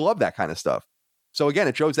 And I love that kind of stuff. So again,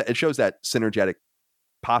 it shows that synergetic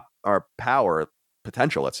power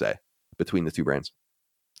potential, let's say, between the two brands.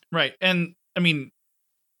 Right. And I mean,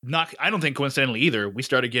 I don't think coincidentally either, we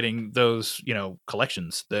started getting those,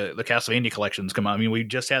 collections, the Castlevania collections come out. I mean, we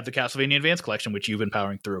just had the Castlevania Advance collection, which you've been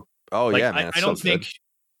powering through. Oh, like, yeah, man. I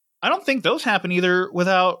don't think those happen either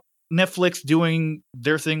without Netflix doing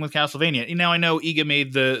their thing with Castlevania. Now I know Iga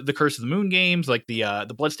made the Curse of the Moon games, like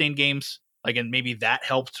the Bloodstained games, like, and maybe that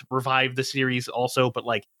helped revive the series also. But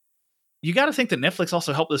like, you got to think that Netflix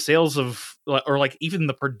also helped the sales of, or like even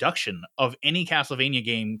the production of any Castlevania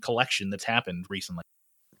game collection that's happened recently.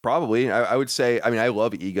 Probably. I would say, I mean, I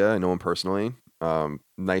love Iga. I know him personally.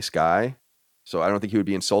 Nice guy. So I don't think he would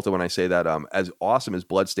be insulted when I say that as awesome as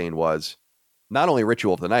Bloodstained was, not only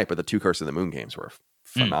Ritual of the Night, but the two Curse of the Moon games were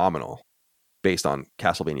phenomenal based on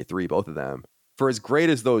Castlevania 3, both of them. For as great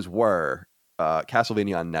as those were,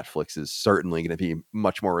 Castlevania on Netflix is certainly going to be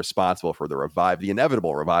much more responsible for the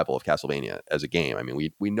inevitable revival of Castlevania as a game. I mean,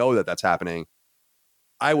 we know that that's happening.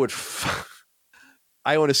 I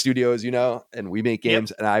own a studio, as you know, and we make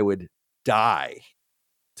games, and I would die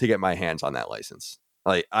to get my hands on that license.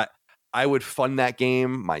 Like I would fund that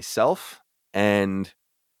game myself, and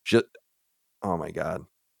just, oh my God,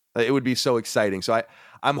 it would be so exciting. So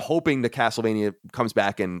I'm hoping the Castlevania comes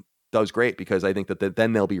back and does great, because I think that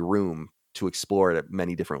then there'll be room to explore it at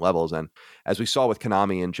many different levels. And as we saw with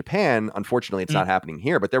Konami in Japan, unfortunately, it's not happening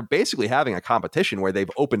here, but they're basically having a competition where they've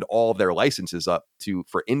opened all of their licenses up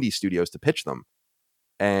for indie studios to pitch them.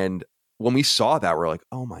 And when we saw that, we're like,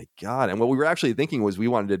 oh my God. And what we were actually thinking was we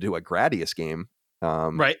wanted to do a Gradius game.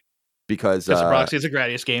 Right. Because Roxy is a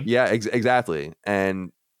Gradius game. Yeah, exactly.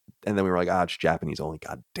 And then we were like, it's Japanese only.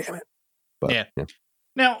 God damn it. But, yeah.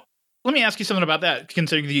 Now, let me ask you something about that,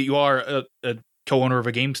 considering that you are a co-owner of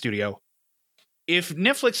a game studio. If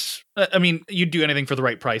Netflix, I mean, you'd do anything for the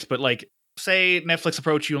right price, but like, say Netflix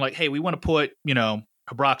approach you and like, hey, we want to put,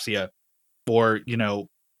 Habroxia, or,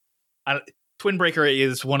 Twin Breaker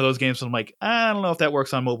is one of those games that I'm like, I don't know if that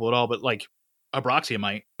works on mobile at all, but like Habroxia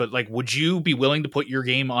might. But like, would you be willing to put your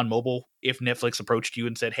game on mobile if Netflix approached you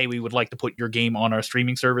and said, hey, we would like to put your game on our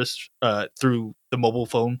streaming service through the mobile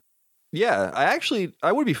phone? Yeah,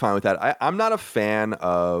 I would be fine with that. I'm not a fan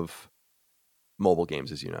of mobile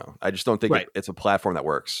games, as you know. I just don't think it's a platform that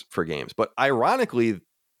works for games. But ironically,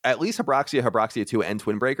 at least Habroxia 2, and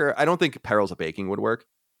Twin Breaker, I don't think Perils of Baking would work.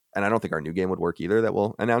 And I don't think our new game would work either that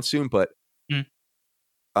we'll announce soon. But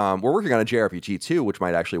we're working on a JRPG too, which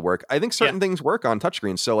might actually work. I think certain things work on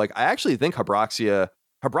touchscreens. So like, I actually think Habroxia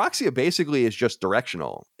basically is just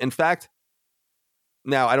directional. In fact,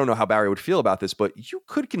 now I don't know how Barry would feel about this, but you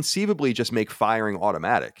could conceivably just make firing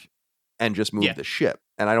automatic and just move the ship.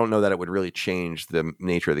 And I don't know that it would really change the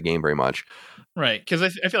nature of the game very much. Right. Because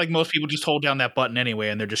I feel like most people just hold down that button anyway,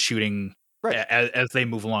 and they're just shooting as they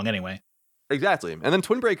move along anyway. Exactly. And then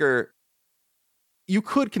Twin Breaker, you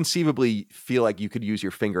could conceivably feel like you could use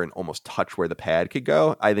your finger and almost touch where the pad could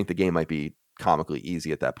go. I think the game might be comically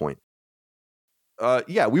easy at that point.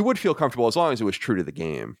 We would feel comfortable as long as it was true to the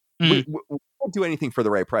game. We won't do anything for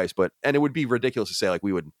the right price, and it would be ridiculous to say like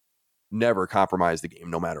we would never compromise the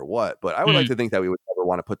game no matter what. But I would like to think that we would never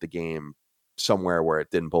want to put the game somewhere where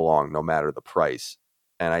it didn't belong, no matter the price.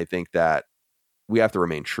 And I think that we have to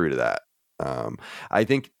remain true to that. I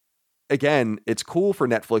think, again, it's cool for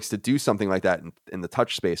Netflix to do something like that in the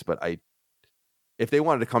touch space, but if they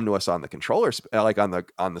wanted to come to us on the controller, like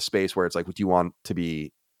on the space where it's like, would you want to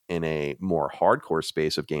be in a more hardcore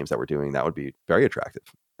space of games that we're doing, that would be very attractive.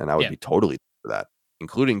 And I would be totally for that,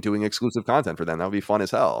 including doing exclusive content for them. That would be fun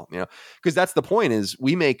as hell, because that's the point. Is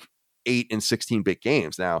we make 8 and 16-bit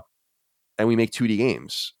games now, and we make 2D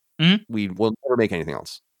games. We will never make anything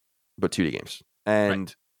else but 2D games.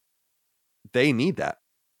 And they need that.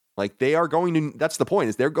 Like they are going to, that's the point,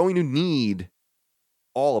 is they're going to need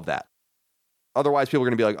all of that. Otherwise people are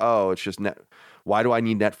going to be like, oh, it's just why do I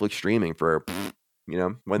need Netflix streaming for,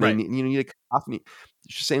 when they need, need a coffee.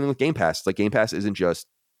 It's just the same thing with Game Pass. It's like Game Pass isn't just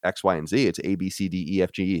X, Y, and Z. It's A, B, C, D, E,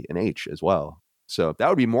 F, G, and H as well. So that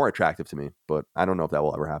would be more attractive to me, but I don't know if that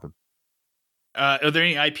will ever happen. Are there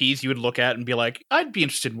any IPs you would look at and be like, I'd be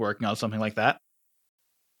interested in working on something like that?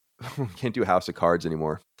 Can't do House of Cards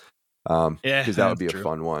anymore. Yeah, because that would be a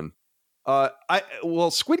fun one.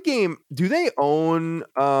 Squid Game, do they own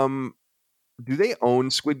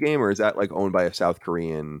Squid Game, or is that like owned by a South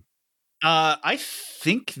Korean? I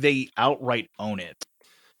think they outright own it.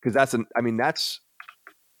 Because that's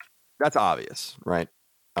obvious, right?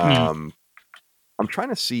 Hmm. I'm trying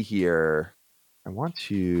to see here. I want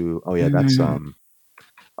to. Oh yeah, that's I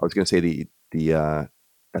was going to say the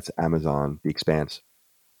that's Amazon, The Expanse,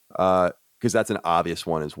 because that's an obvious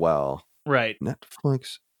one as well. Right.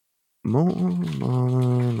 Netflix.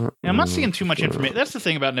 I'm not seeing too much information. That's the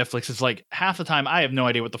thing about Netflix. Is like half the time I have no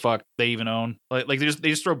idea what the fuck they even own. Like they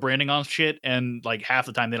just throw branding on shit, and like half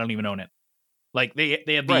the time they don't even own it. Like they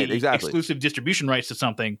have the exclusive distribution rights to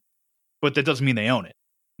something, but that doesn't mean they own it.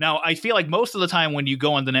 Now I feel like most of the time when you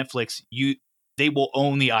go onto Netflix, they will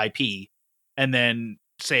own the IP and then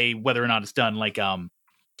say whether or not it's done. Like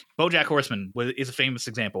BoJack Horseman is a famous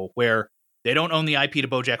example where they don't own the IP to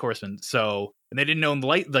BoJack Horseman, and they didn't own the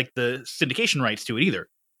syndication rights to it either.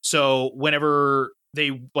 So whenever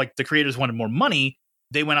the creators wanted more money,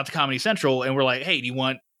 they went out to Comedy Central and were like, "Hey, do you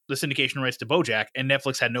want the syndication rights to BoJack?" And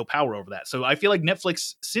Netflix had no power over that. So I feel like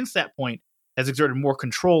Netflix, since that point, has exerted more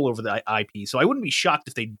control over the IP. So I wouldn't be shocked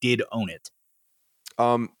if they did own it.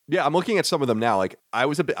 Yeah, I'm looking at some of them now. Like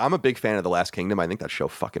I'm a big fan of The Last Kingdom. I think that show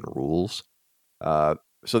fucking rules.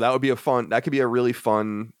 So that would be that could be a really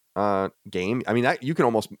fun game. I mean, you can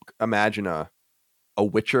almost imagine a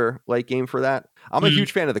Witcher like game for that. I'm a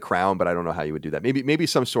huge fan of The Crown, but I don't know how you would do that. Maybe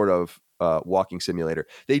some sort of walking simulator.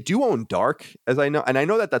 They do own Dark, as I know, and I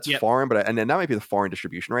know that foreign, but and then that might be the foreign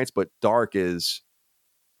distribution rights. But Dark is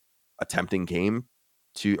a tempting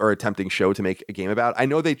show to make a game about. I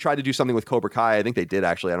know they tried to do something with Cobra Kai. I think they did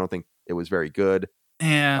actually. I don't think it was very good.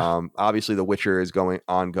 Yeah. Obviously, The Witcher is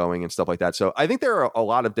ongoing and stuff like that. So I think there are a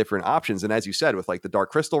lot of different options. And as you said, with like the Dark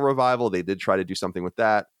Crystal revival, they did try to do something with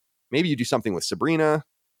that. Maybe you do something with Sabrina.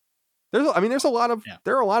 There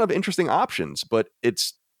are a lot of interesting options. But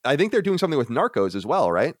I think they're doing something with Narcos as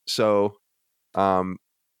well, right? So, didn't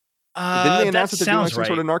they announce that they're doing some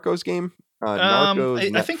sort of Narcos game?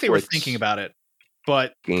 Narcos. I think they were thinking about it.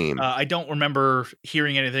 But game. I don't remember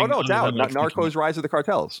hearing anything. Oh no, it's out. Narcos: Rise of the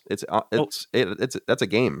Cartels. That's a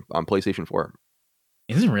game on PlayStation 4.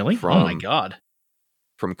 Is it really? Oh my god!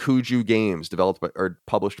 From Kuju Games,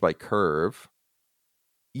 published by Curve.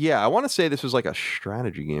 Yeah, I want to say this was like a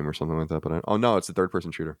strategy game or something like that. But no, it's a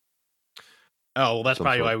third-person shooter. Oh well, that's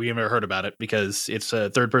probably why we never heard about it, because it's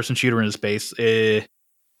a third-person shooter in space. They're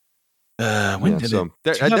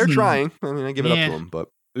trying. I mean, I give it up to them, but.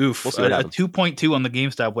 Oof, we'll a 2.2 on the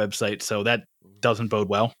GameStop website, so that doesn't bode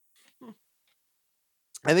well.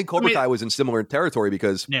 I think Cobra Kai was in similar territory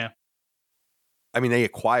because, they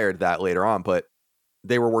acquired that later on, but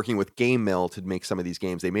they were working with Game Mill to make some of these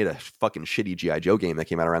games. They made a fucking shitty G.I. Joe game that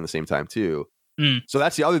came out around the same time too. So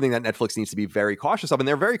that's the other thing that Netflix needs to be very cautious of, and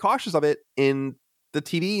they're very cautious of it in the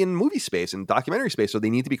TV and movie space and documentary space, so they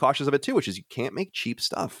need to be cautious of it too, which is you can't make cheap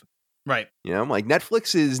stuff. Right. Like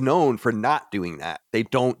Netflix is known for not doing that. They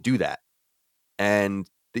don't do that. And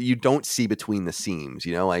that you don't see between the seams,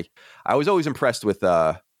 like I was always impressed with,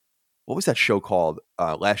 what was that show called?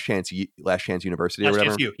 Last Chance University or whatever.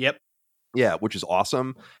 Last Chance U. Yep. Yeah. Which is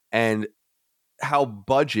awesome. And how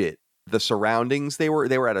budget the surroundings they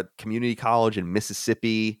were at a community college in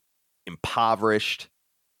Mississippi, impoverished,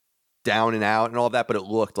 down and out and all of that. But it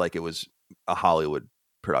looked like it was a Hollywood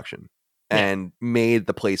production. And made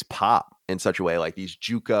the place pop in such a way, like these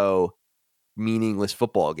JUCO meaningless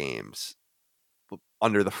football games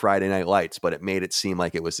under the Friday night lights, but it made it seem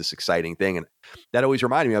like it was this exciting thing. And that always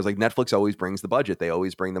reminded me, I was like, Netflix always brings the budget. They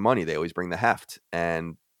always bring the money. They always bring the heft.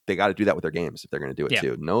 And they got to do that with their games if they're going to do it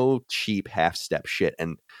too. No cheap half-step shit.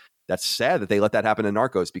 And that's sad that they let that happen in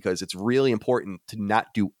Narcos, because it's really important to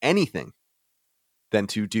not do anything than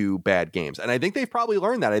to do bad games. And I think they've probably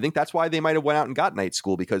learned that. I think that's why they might have went out and got Night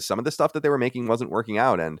School, because some of the stuff that they were making wasn't working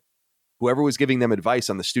out. And whoever was giving them advice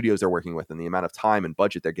on the studios they're working with and the amount of time and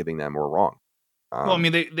budget they're giving them were wrong.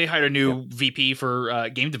 They hired a new VP for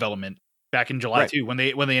game development back in July too, when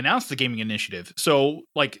they announced the gaming initiative. So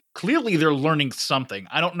like clearly they're learning something.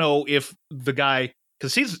 I don't know if the guy,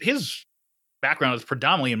 because his background is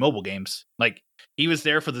predominantly in mobile games. Like he was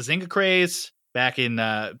there for the Zynga craze back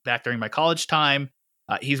during my college time.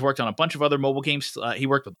 He's worked on a bunch of other mobile games. He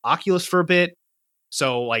worked with Oculus for a bit.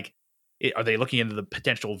 So like, are they looking into the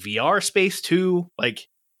potential VR space too? Like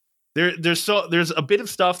there's a bit of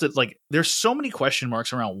stuff that's like, there's so many question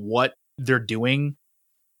marks around what they're doing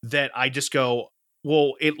that I just go,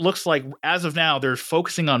 well, it looks like as of now they're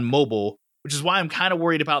focusing on mobile, which is why I'm kind of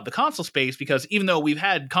worried about the console space, because even though we've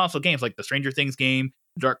had console games like the Stranger Things game,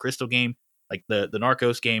 the Dark Crystal game, like the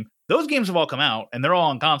Narcos game, those games have all come out and they're all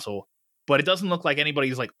on console, but it doesn't look like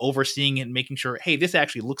anybody's like overseeing it and making sure, hey, this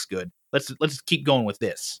actually looks good. Let's keep going with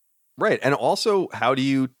this. Right. And also, how do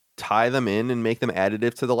you tie them in and make them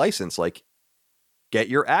additive to the license? Like, get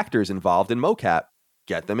your actors involved in mocap,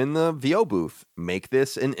 get them in the VO booth, make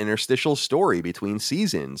this an interstitial story between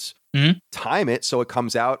seasons, time it so it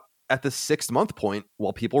comes out at the 6th month point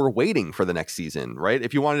while people are waiting for the next season, right?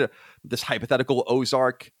 If you wanted this hypothetical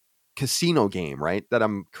Ozark casino game, right, that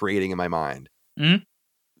I'm creating in my mind,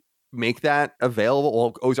 make that available.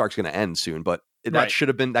 Well, Ozark's going to end soon, but that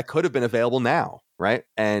could have been available now, right?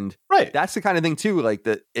 And that's the kind of thing too. Like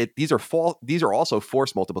these are also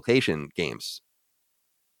force multiplication games.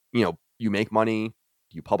 You know, you make money,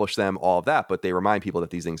 you publish them, all of that, but they remind people that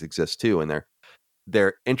these things exist too, and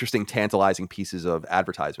they're interesting, tantalizing pieces of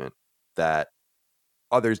advertisement that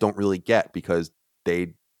others don't really get because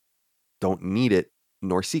they don't need it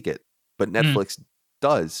nor seek it. But Netflix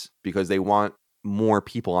does, because they want more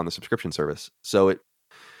people on the subscription service. So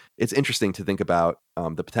it's interesting to think about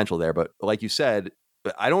the potential there. But like you said,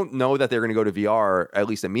 I don't know that they're going to go to VR, at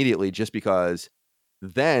least immediately, just because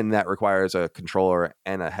then that requires a controller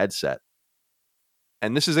and a headset.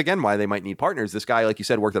 And this is, again, why they might need partners. This guy, like you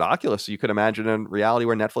said, worked at Oculus. So you could imagine a reality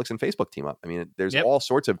where Netflix and Facebook team up. I mean, there's all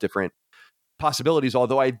sorts of different possibilities,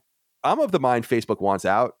 although I'm of the mind Facebook wants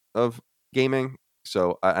out of gaming.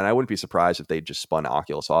 So, and I wouldn't be surprised if they just spun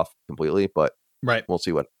Oculus off completely, but we'll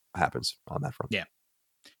see what happens on that front. Yeah.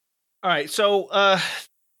 All right. So,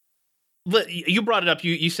 you brought it up.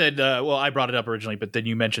 You said, well, I brought it up originally, but then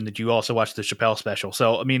you mentioned that you also watched the Chappelle special.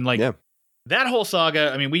 So, I mean, like that whole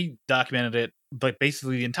saga, I mean, we documented it, but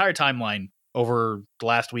basically the entire timeline over the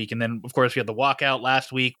last week. And then, of course, we had the walkout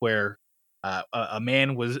last week where a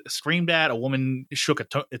man was screamed at, a woman shook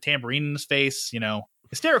a tambourine in his face, you know,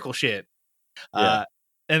 hysterical shit. And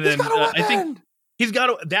then I think he's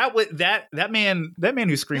got that man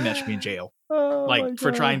who screamed that should be in jail.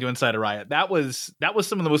 For trying to incite a riot. That was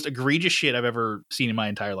some of the most egregious shit I've ever seen in my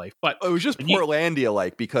entire life. But it was just Portlandia,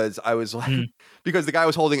 like, because I was like, because the guy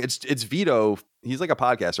was holding it's Vito. He's like a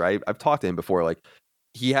podcaster, right? I've talked to him before. Like,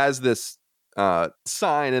 he has this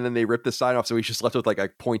sign, and then they ripped the sign off, so he's just left with like a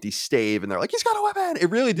pointy stave, and they're like, he's got a weapon. It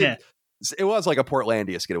really did. Yeah. It was like a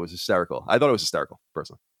Portlandia skit. It was hysterical. I thought it was hysterical,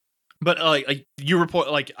 personally. But you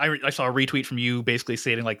report, like I saw a retweet from you basically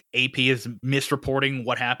stating like AP is misreporting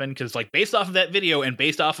what happened, because like based off of that video and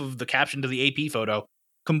based off of the caption to the AP photo,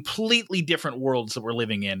 completely different worlds that we're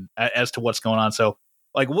living in as to what's going on. So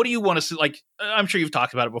like, what do you want to see? Like, I'm sure you've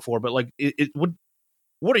talked about it before, but like,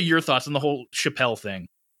 what are your thoughts on the whole Chappelle thing?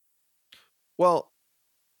 Well,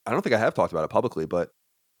 I don't think I have talked about it publicly, but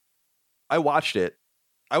I watched it.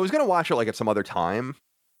 I was going to watch it like at some other time.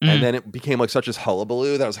 And then it became like such a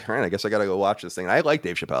hullabaloo that I was like, all right, I guess I got to go watch this thing. And I like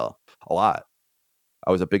Dave Chappelle a lot.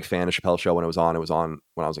 I was a big fan of Chappelle's show when it was on. It was on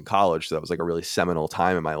when I was in college. So that was like a really seminal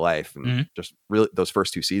time in my life. And just really, those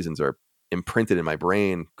first 2 seasons are imprinted in my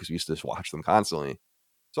brain because we used to just watch them constantly.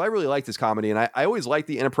 So I really liked his comedy. And I always liked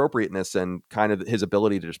the inappropriateness and kind of his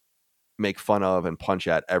ability to just make fun of and punch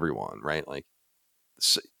at everyone, right? Like,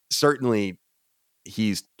 certainly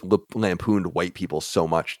he's lampooned white people so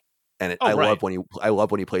much. And I love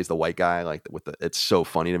when he plays the white guy, like it's so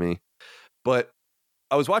funny to me. But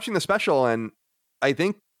I was watching the special, and I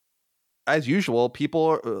think, as usual,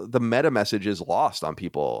 the meta message is lost on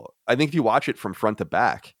people. I think if you watch it from front to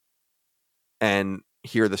back and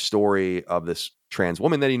hear the story of this trans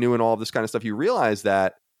woman that he knew and all of this kind of stuff, you realize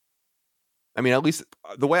that, I mean, at least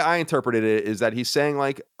the way I interpreted it is that he's saying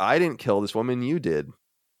like, I didn't kill this woman, you did,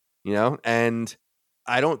 you know? And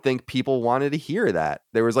I don't think people wanted to hear that.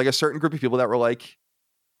 There was like a certain group of people that were like,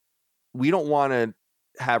 we don't want to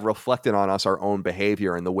have reflected on us our own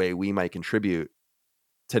behavior and the way we might contribute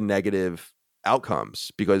to negative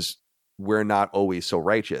outcomes because we're not always so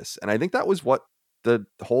righteous. And I think that was what the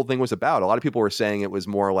whole thing was about. A lot of people were saying it was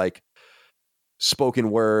more like spoken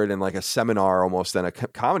word and like a seminar almost than a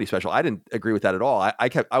comedy special. I didn't agree with that at all.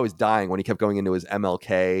 I was dying when he kept going into his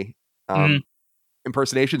MLK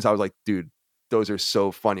impersonations. I was like, dude, those are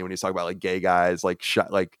so funny when he's talking about like gay guys, like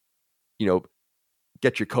you know,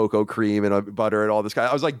 get your cocoa cream and butter and all this kind.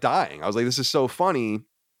 I was like dying. I was like, this is so funny.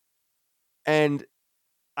 And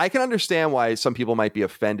I can understand why some people might be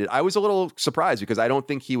offended. I was a little surprised because I don't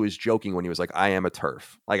think he was joking when he was like, I am a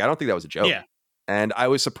TERF. Like, I don't think that was a joke. Yeah. And I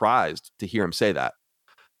was surprised to hear him say that.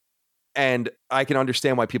 And I can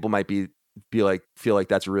understand why people might be like, feel like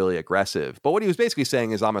that's really aggressive. But what he was basically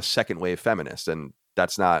saying is I'm a second wave feminist, and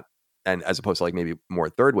that's not, and as opposed to like maybe more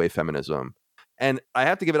third wave feminism. And I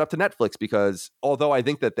have to give it up to Netflix because although I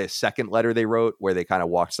think that the second letter they wrote where they kind of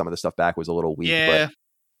walked some of the stuff back was a little weak, but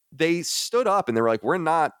they stood up and they were like, we're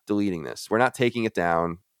not deleting this. We're not taking it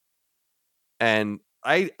down. And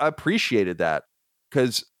I appreciated that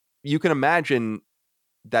because you can imagine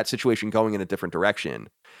that situation going in a different direction.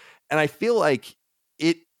 And I feel like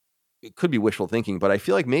it could be wishful thinking, but I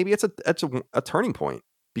feel like maybe it's a turning point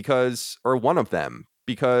because, or one of them,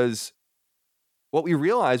 because what we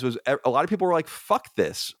realized was a lot of people were like, fuck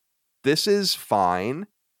this. This is fine.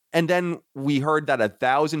 And then we heard that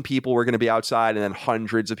 1,000 people were going to be outside and then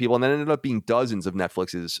hundreds of people. And then it ended up being dozens of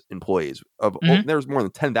Netflix's employees. There's more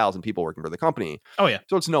than 10,000 people working for the company. Oh, yeah.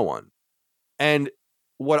 So it's no one. And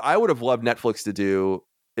what I would have loved Netflix to do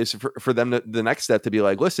is for them to, the next step to be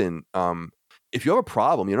like, listen, if you have a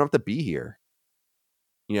problem, you don't have to be here.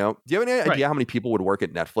 You know, do you have any idea how many people would work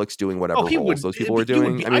at Netflix doing whatever roles those people were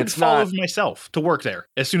doing? I mean, it's follow myself to work there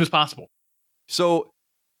as soon as possible. So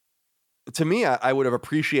to me, I would have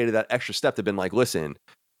appreciated that extra step to have been like, listen,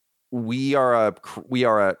 we are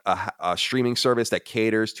a streaming service that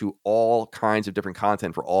caters to all kinds of different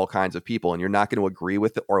content for all kinds of people, and you're not going to agree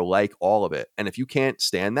with it or like all of it. And if you can't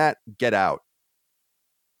stand that, get out.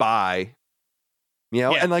 Bye. You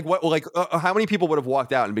know, and like what? Like how many people would have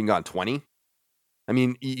walked out and been gone? 20. I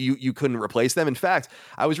mean, you couldn't replace them. In fact,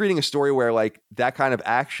 I was reading a story where like that kind of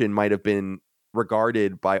action might have been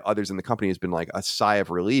regarded by others in the company has been like a sigh of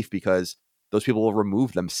relief because those people will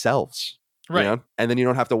remove themselves, right? You know? And then you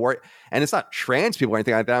don't have to worry. And it's not trans people or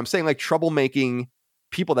anything like that. I'm saying like troublemaking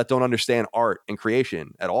people that don't understand art and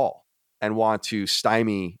creation at all and want to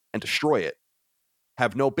stymie and destroy it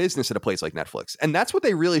have no business at a place like Netflix. And that's what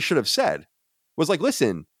they really should have said was like,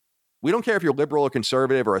 listen, we don't care if you're liberal or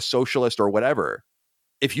conservative or a socialist or whatever.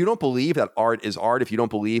 If you don't believe that art is art, if you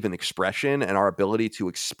don't believe in expression and our ability to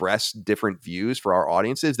express different views for our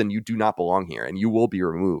audiences, then you do not belong here and you will be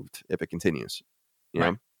removed if it continues. You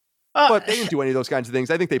know? But they didn't do any of those kinds of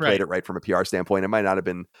things. I think they played it right from a PR standpoint. It might not have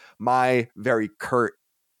been my very curt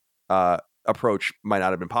approach might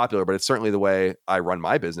not have been popular, but it's certainly the way I run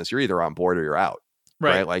my business. You're either on board or you're out.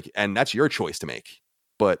 Right. Like, and that's your choice to make,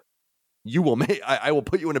 but you will make, I will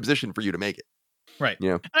put you in a position for you to make it. Right.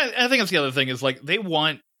 Yeah. I think that's the other thing is like they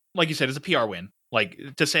want, like you said, it's a PR win. Like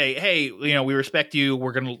to say, hey, you know, we respect you.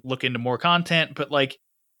 We're going to look into more content. But like,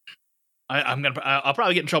 I'll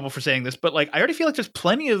probably get in trouble for saying this, but like, I already feel like there's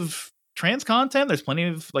plenty of trans content. There's plenty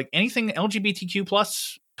of like anything LGBTQ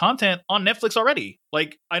plus content on Netflix already.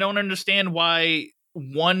 Like, I don't understand why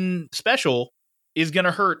one special is going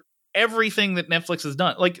to hurt everything that Netflix has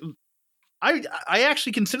done. Like, I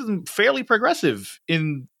actually consider them fairly progressive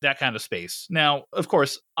in that kind of space. Now, of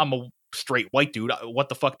course, I'm a straight white dude. What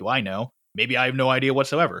the fuck do I know? Maybe I have no idea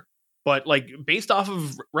whatsoever. But like based off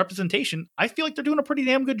of representation, I feel like they're doing a pretty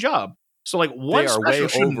damn good job. So like one they are way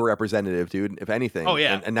overrepresentative, dude. If anything, oh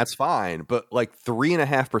yeah, and that's fine. But like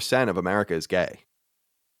 3.5% of America is gay,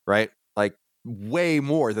 right? Like way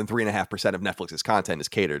more than 3.5% of Netflix's content is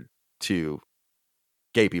catered to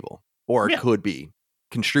gay people, or could be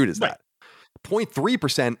construed as that.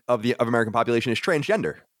 0.3% of the American population is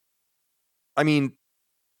transgender. I mean,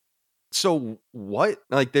 so what?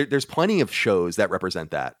 Like, there's plenty of shows that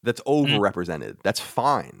represent that. That's overrepresented. That's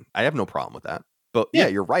fine. I have no problem with that. But yeah,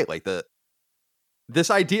 you're right. Like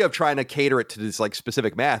this idea of trying to cater it to this like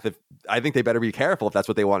specific math. I think they better be careful if that's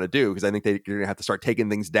what they want to do, because I think they're going to have to start taking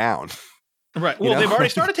things down. Right. Well, they've already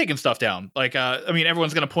started taking stuff down. Like, I mean,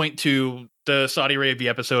 everyone's going to point to the Saudi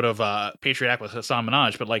Arabia episode of Patriot Act with Hassan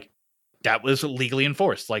Minhaj, but like, that was legally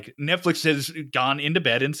enforced. Like Netflix has gone into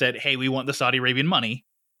bed and said, hey, we want the Saudi Arabian money.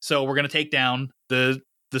 So we're going to take down the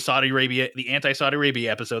Saudi Arabia, the anti-Saudi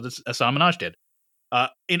Arabia episode that Hassan Minhaj did.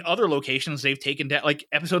 In other locations, they've taken down like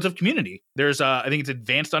episodes of Community. There's, I think it's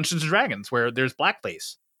Advanced Dungeons and Dragons where there's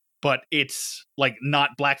blackface, but it's like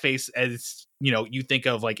not blackface as, you know, you think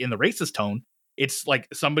of like in the racist tone. It's like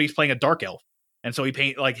somebody's playing a dark elf. And so he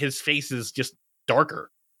paint like his face is just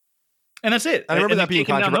darker. And that's it. I remember that being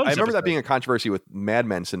I remember that being a controversy with Mad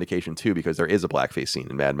Men syndication too, because there is a blackface scene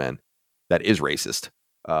in Mad Men that is racist.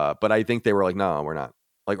 But I think they were like, no, we're not.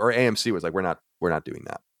 Like, or AMC was like, we're not doing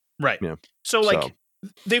that. Right. You know? So like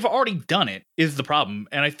they've already done it is the problem.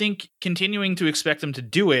 And I think continuing to expect them to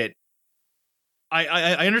do it,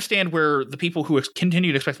 I understand where the people who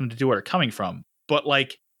continue to expect them to do it are coming from, but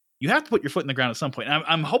like you have to put your foot in the ground at some point. And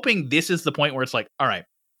I'm hoping this is the point where it's like, all right,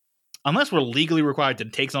 unless we're legally required to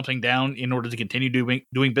take something down in order to continue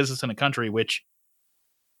doing business in a country, which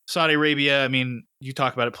Saudi Arabia, I mean, you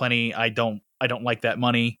talk about it plenty. I don't like that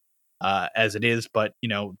money as it is, but you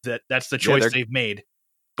know that's the choice they've made.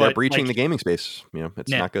 But they're breaching the gaming space. You know,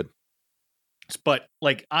 it's not good. But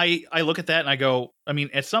like I look at that and I go, I mean,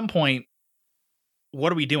 at some point,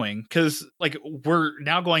 what are we doing? Because like we're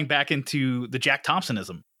now going back into the Jack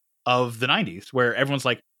Thompsonism of the 90s, where everyone's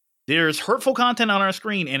like, there's hurtful content on our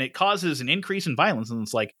screen and it causes an increase in violence. And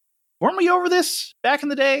it's like, weren't we over this back in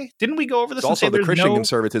the day? Didn't we go over this? It's also the Christian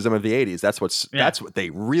conservatism of the 80s. That's what they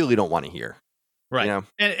really don't want to hear. Right. You know?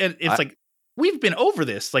 And it's like, we've been over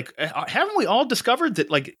this. Like, haven't we all discovered that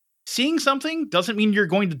like seeing something doesn't mean you're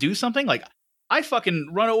going to do something? Like, I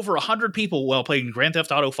fucking run over 100 people while playing Grand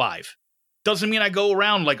Theft Auto 5. Doesn't mean I go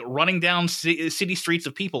around like running down city streets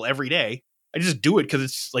of people every day. I just do it because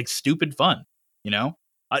it's like stupid fun, you know?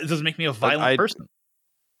 It doesn't make me a violent person.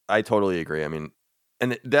 I totally agree. I mean,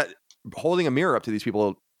 and that holding a mirror up to these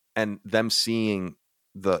people and them seeing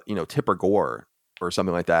the, you know, Tipper Gore or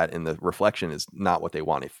something like that in the reflection is not what they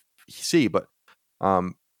want to see, but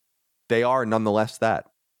they are nonetheless that.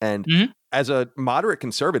 And as a moderate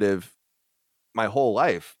conservative, my whole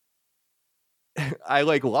life, I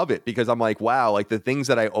like love it because I'm like, wow, like the things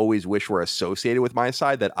that I always wish were associated with my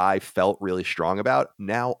side that I felt really strong about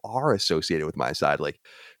now are associated with my side, like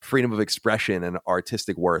freedom of expression and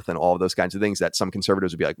artistic worth and all of those kinds of things that some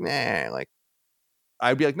conservatives would be like, nah, like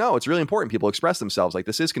I'd be like, no, it's really important people express themselves. Like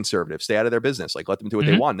this is conservative, stay out of their business, like let them do what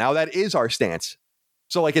they want. Now that is our stance.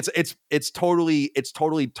 So like it's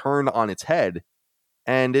totally turned on its head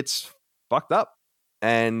and it's fucked up.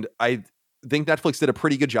 And I think Netflix did a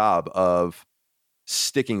pretty good job of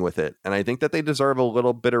sticking with it. And I think that they deserve a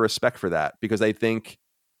little bit of respect for that because I think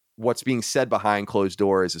what's being said behind closed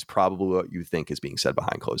doors is probably what you think is being said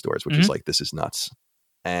behind closed doors, which is like, this is nuts.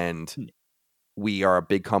 And we are a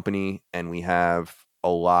big company and we have a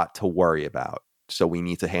lot to worry about. So we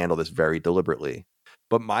need to handle this very deliberately.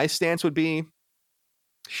 But my stance would be,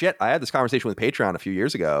 shit, I had this conversation with Patreon a few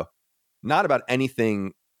years ago, not about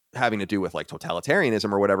anything having to do with like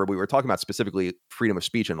totalitarianism or whatever. We were talking about specifically freedom of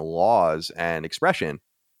speech and laws and expression.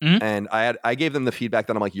 And I gave them the feedback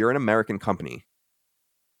that I'm like, you're an American company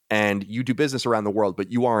and you do business around the world,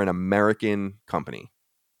 but you are an American company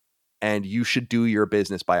and you should do your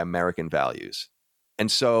business by American values.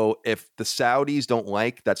 And so if the Saudis don't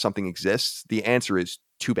like that something exists, the answer is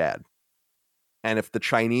too bad. And if the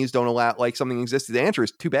Chinese don't like something exists, the answer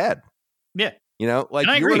is too bad. Yeah. You know,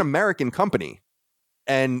 like you're an American company.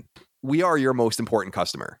 And we are your most important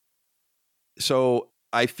customer. So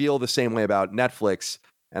I feel the same way about Netflix.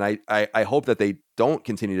 And I hope that they don't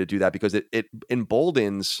continue to do that because it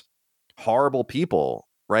emboldens horrible people,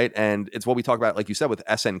 right? And it's what we talk about, like you said, with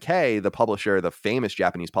SNK, the publisher, the famous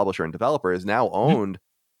Japanese publisher and developer is now owned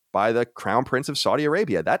by the Crown Prince of Saudi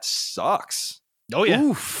Arabia. That sucks. Oh, yeah.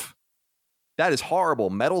 Oof. That is horrible.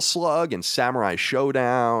 Metal Slug and Samurai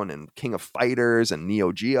Showdown and King of Fighters and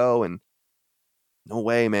Neo Geo and no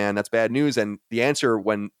way, man. That's bad news. And the answer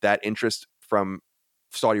when that interest from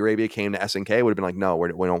Saudi Arabia came to SNK would have been like, no, we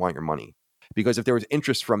don't want your money. Because if there was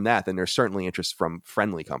interest from that, then there's certainly interest from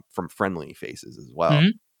friendly faces as well.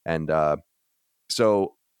 And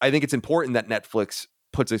so I think it's important that Netflix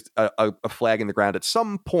puts a flag in the ground at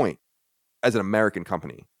some point as an American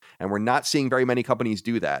company. And we're not seeing very many companies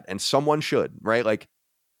do that. And someone should, right? Like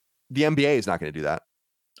the NBA is not going to do that.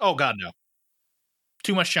 Oh, God, no.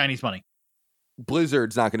 Too much Chinese money.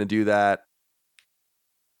 Blizzard's not going to do that.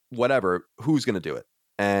 Whatever. Who's going to do it?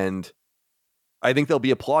 And I think they'll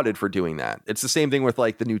be applauded for doing that. It's the same thing with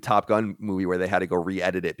like the new Top Gun movie where they had to go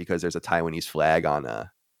re-edit it because there's a Taiwanese flag on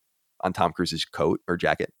Tom Cruise's coat or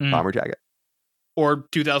jacket, bomber jacket. Or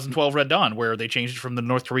 2012 Red Dawn, where they changed it from the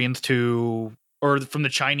North Koreans or from the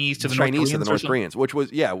Chinese to the North Koreans, which was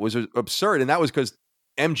absurd. And that was because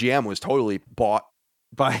MGM was totally bought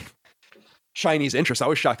by Chinese interests. I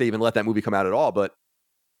was shocked they even let that movie come out at all. But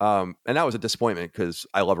and that was a disappointment because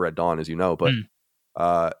I love Red Dawn, as you know. But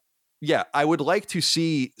yeah, I would like to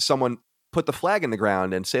see someone put the flag in the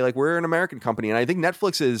ground and say, like, we're an American company. And I think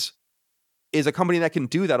Netflix is a company that can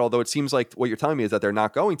do that, although it seems like what you're telling me is that they're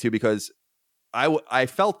not going to, because I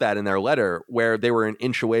felt that in their letter where they were an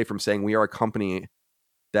inch away from saying we are a company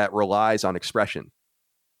that relies on expression.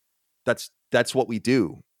 That's what we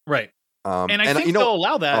do. Right. And I think they'll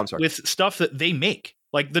allow that with stuff that they make.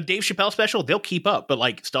 Like the Dave Chappelle special, they'll keep up, but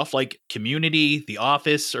like stuff like Community, The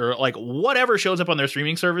Office, or like whatever shows up on their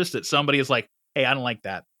streaming service that somebody is like, hey, I don't like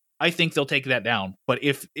that. I think they'll take that down. But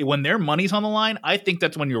when their money's on the line, I think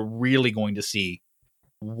that's when you're really going to see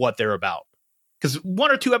what they're about. Because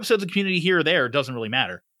 1 or 2 episodes of Community here or there doesn't really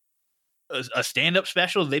matter. A stand-up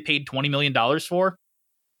special they paid $20 million for,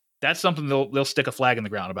 that's something they'll stick a flag in the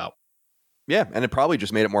ground about. Yeah, and it probably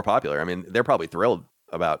just made it more popular. I mean, they're probably thrilled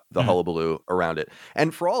about the hullabaloo around it.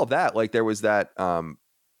 And for all of that, like there was that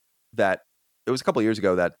it was a couple of years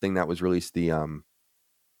ago, that thing that was released, it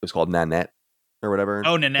was called Nanette or whatever.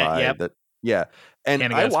 Oh, Nanette, yeah.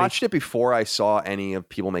 And I watched it before I saw any of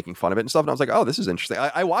people making fun of it and stuff. And I was like, oh, this is interesting.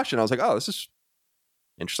 I watched it and I was like, oh, this is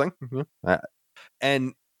interesting.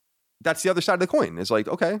 And that's the other side of the coin. Is like,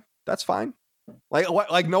 okay, that's fine.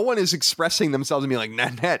 Like no one is expressing themselves and being like,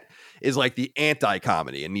 Nanette is like the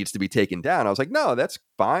anti-comedy and needs to be taken down. I was like, no, that's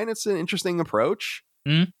fine. It's an interesting approach.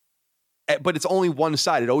 Mm-hmm. But it's only one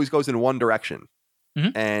side. It always goes in one direction.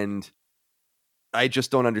 Mm-hmm. And I just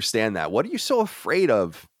don't understand that. What are you so afraid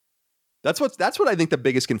of? That's what I think the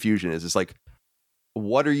biggest confusion is. It's like,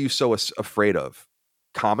 what are you so afraid of?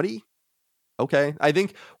 Comedy? Okay. I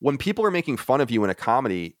think when people are making fun of you in a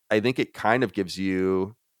comedy, I think it kind of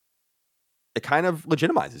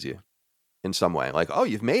legitimizes you in some way. Like, oh,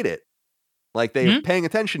 you've made it. Like they're paying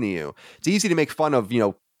attention to you. It's easy to make fun of,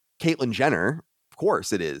 Caitlyn Jenner. Of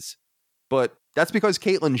course it is. But that's because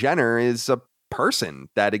Caitlyn Jenner is a person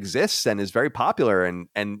that exists and is very popular, and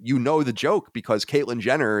the joke because Caitlyn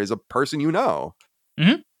Jenner is a person you know.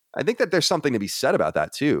 Mm-hmm. I think that there's something to be said about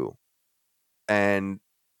that too. And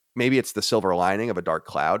maybe it's the silver lining of a dark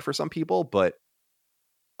cloud for some people, but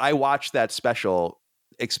I watched that special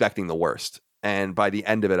expecting the worst. And by the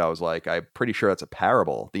end of it, I was like, I'm pretty sure that's a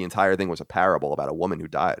parable. The entire thing was a parable about a woman who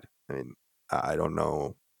died. I mean, I don't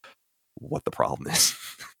know what the problem is.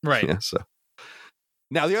 Right. Yeah, so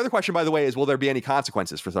now the other question, by the way, is will there be any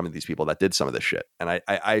consequences for some of these people that did some of this shit? And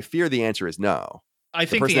I fear the answer is no. I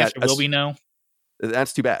think the answer will be no.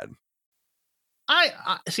 That's too bad.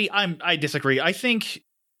 I disagree. I think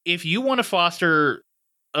if you want to foster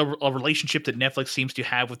a relationship that Netflix seems to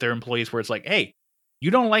have with their employees, where it's like, hey, you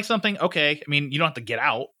don't like something, okay. I mean, you don't have to get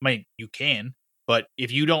out. I mean, you can, but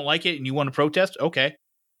if you don't like it and you want to protest, okay.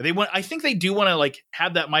 I think they do want to like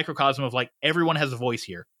have that microcosm of like everyone has a voice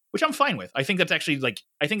here, which I'm fine with. I think that's actually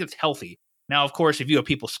I think it's healthy. Now, of course, if you have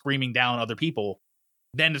people screaming down other people,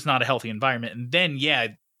 then it's not a healthy environment. And then,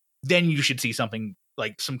 then you should see something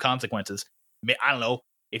like some consequences. I don't know.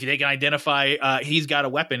 If they can identify he's got a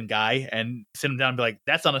weapon guy and sit him down and be like,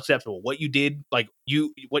 that's unacceptable. What you did,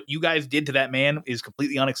 what you guys did to that man is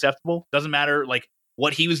completely unacceptable. Doesn't matter like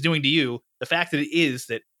what he was doing to you. The fact that it is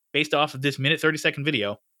that based off of this minute 30-second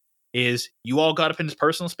video is you all got up in his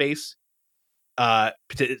personal space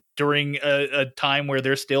during a time where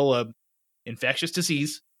there's still a infectious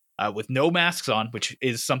disease with no masks on, which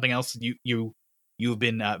is something else you've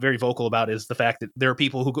been very vocal about, is the fact that there are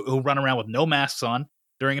people who run around with no masks on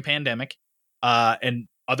during a pandemic, and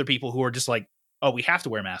other people who are just like, oh, we have to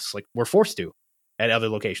wear masks. Like we're forced to at other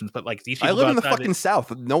locations. But like these people, I live in the fucking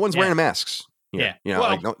South. No one's wearing masks. Yeah.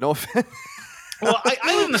 Well, no offense. Well,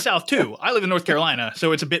 I live in the South too. I live in North Carolina,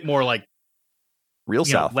 so it's a bit more like real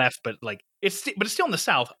South left, but like it's still in the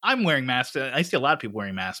South. I'm wearing masks. I see a lot of people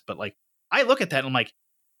wearing masks, but like I look at that and I'm like,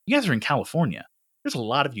 you guys are in California. There's a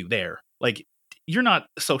lot of you there. Like you're not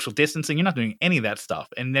social distancing. You're not doing any of that stuff,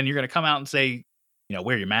 and then you're going to come out and say,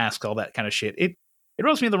 wear your mask, all that kind of shit. It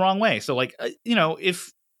rubs me the wrong way. So like, if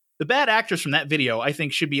the bad actors from that video, I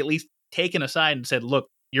think should be at least taken aside and said, look,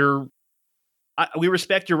 we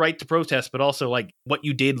respect your right to protest, but also like what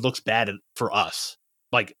you did looks bad for us.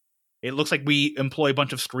 Like it looks like we employ a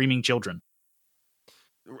bunch of screaming children.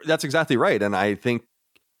 That's exactly right. And I think,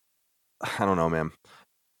 I don't know, man.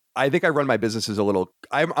 I think I run my businesses a little,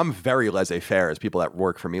 I'm very laissez-faire, as people that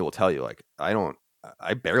work for me will tell you. Like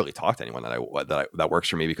I barely talk to anyone that works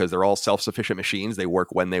for me because they're all self-sufficient machines. They work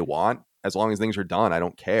when they want. As long as things are done, I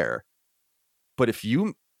don't care. But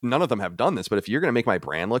none of them have done this, but if you're going to make my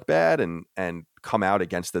brand look bad and come out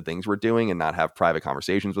against the things we're doing and not have private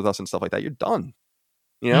conversations with us and stuff like that, you're done.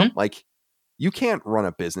 Like you can't run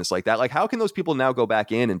a business like that. Like how can those people now go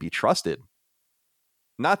back in and be trusted?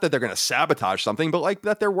 Not that they're going to sabotage something, but like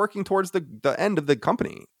that they're working towards the end of the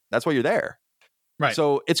company. That's why you're there. Right.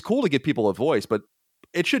 So it's cool to give people a voice, but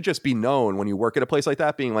it should just be known when you work at a place like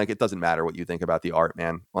that, being like, it doesn't matter what you think about the art,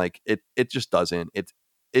 man. Like it just doesn't.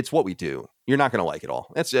 It's what we do. You're not going to like it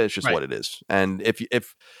all. It's just right. What it is. And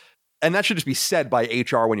and that should just be said by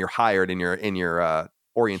HR when you're hired in your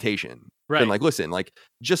orientation. Right. And like, listen, like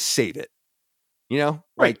just save it. Right.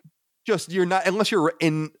 Like just you're not unless you're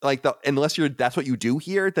in like unless you're that's what you do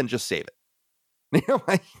here, then just save it.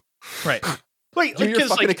 Like right. Like, do your 'cause,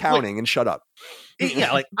 fucking like, accounting and shut up.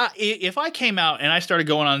 yeah, like if I came out and I started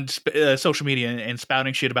going on social media and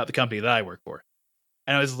spouting shit about the company that I work for,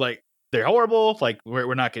 and I was like, they're horrible. Like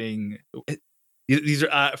we're not getting these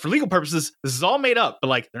are for legal purposes. This is all made up, but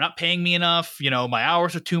like they're not paying me enough. You know, my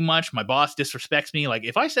hours are too much. My boss disrespects me. Like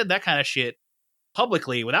if I said that kind of shit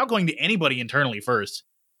publicly without going to anybody internally first,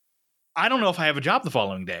 I don't know if I have a job the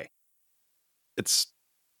following day.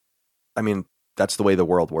 I mean, that's the way the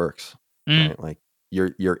world works. Right? Like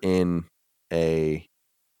you're in a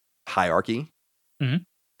hierarchy. Mhm.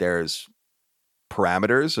 There's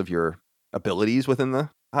parameters of your abilities within the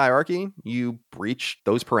hierarchy. You breach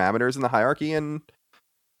those parameters in the hierarchy and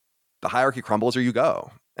the hierarchy crumbles or you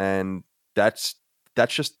go. And that's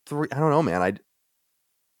just I don't know, man.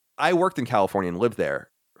 I worked in California and lived there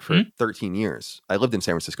for 13 years. I lived in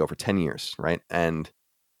San Francisco for 10 years, right? And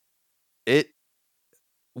it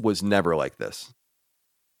was never like this.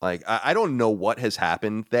 Like I don't know what has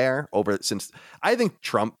happened there since I think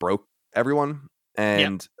Trump broke everyone.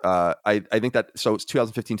 And I think that, so it's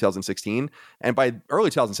 2015, 2016. And by early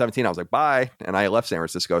 2017, I was like, bye. And I left San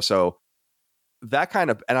Francisco. So that kind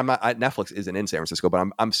of, and I'm not, Netflix isn't in San Francisco, but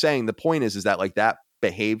I'm saying the point is that like that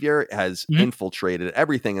behavior has infiltrated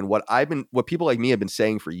everything. And what people like me have been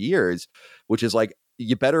saying for years, which is like,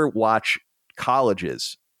 you better watch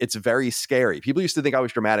colleges. It's very scary. People used to think I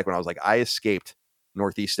was dramatic when I was like, I escaped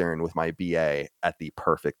Northeastern with my BA at the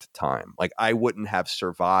perfect time. Like I wouldn't have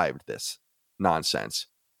survived this nonsense.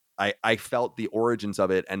 I felt the origins of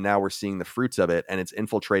it, and now we're seeing the fruits of it, and it's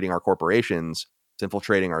infiltrating our corporations, it's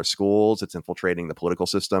infiltrating our schools, it's infiltrating the political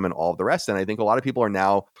system and all of the rest. And I think a lot of people are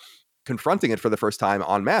now confronting it for the first time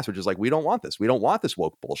en masse, which is like, we don't want this. We don't want this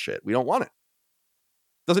woke bullshit. We don't want it.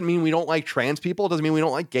 Doesn't mean we don't like trans people. Doesn't mean we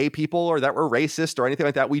don't like gay people or that we're racist or anything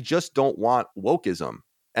like that. We just don't want wokeism.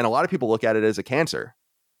 And a lot of people look at it as a cancer.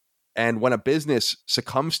 And when a business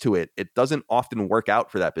succumbs to it, it doesn't often work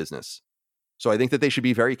out for that business. So I think that they should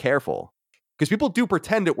be very careful, because people do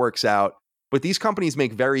pretend it works out, but these companies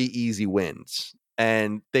make very easy wins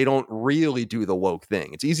and they don't really do the woke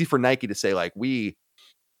thing. It's easy for Nike to say like, we,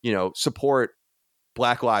 support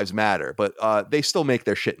Black Lives Matter, but they still make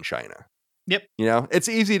their shit in China. Yep. It's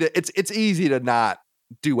easy to not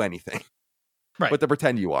do anything, right? But to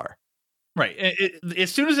pretend you are. Right.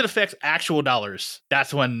 As soon as it affects actual dollars,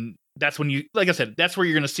 that's when you, like I said, that's where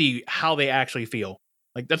you're going to see how they actually feel.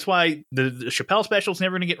 Like that's why the Chappelle special is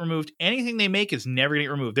never going to get removed. Anything they make is never going to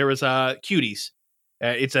get removed. There was Cuties.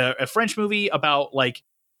 It's a French movie about like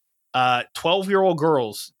 12-year-old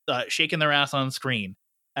girls shaking their ass on screen,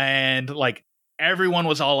 and like everyone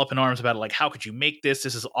was all up in arms about it. Like, how could you make this?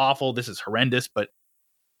 This is awful. This is horrendous. But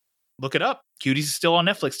look it up. Cuties is still on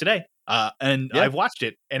Netflix today. And I've watched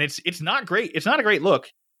it, and it's not great. It's not a great look.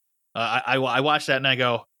 I watched that and I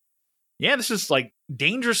go, yeah, this is like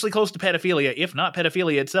dangerously close to pedophilia, if not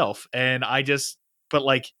pedophilia itself. And but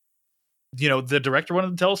like, the director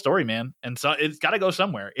wanted to tell a story, man. And so it's got to go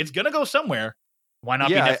somewhere. It's going to go somewhere. Why not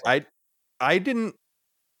be Netflix?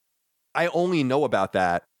 I only know about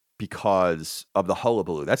that because of the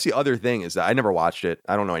hullabaloo. That's the other thing, is that I never watched it.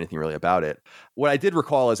 I don't know anything really about it. What I did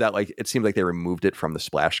recall is that like it seemed like they removed it from the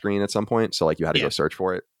splash screen at some point, so like you had to go search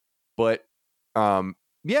for it. But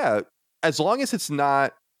as long as it's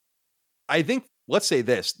not, I think, let's say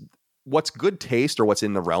this, what's good taste or what's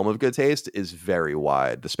in the realm of good taste is very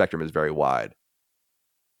wide. The spectrum is very wide.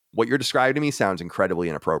 What you're describing to me sounds incredibly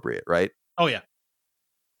inappropriate, right? Oh yeah.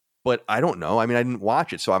 But I don't know. I mean, I didn't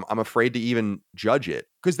watch it, so I'm afraid to even judge it,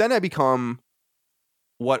 because then I become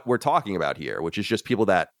what we're talking about here, which is just people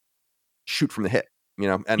that shoot from the hip,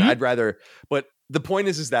 and I'd rather, but the point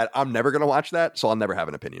is that I'm never going to watch that, so I'll never have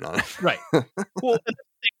an opinion on it. Right. Well, the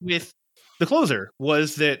thing with The Closer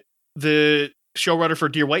was that the showrunner for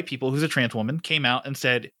Dear White People, who's a trans woman, came out and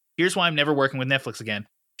said, here's why I'm never working with Netflix again.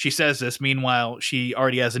 She says this. Meanwhile, she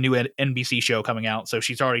already has a new NBC show coming out, so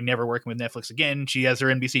she's already never working with Netflix again. She has her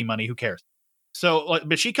NBC money. Who cares? So,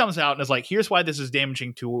 but she comes out and is like, here's why this is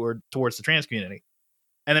damaging towards the trans community.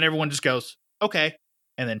 And then everyone just goes, okay.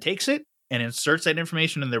 And then takes it and inserts that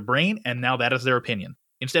information in their brain, and now that is their opinion,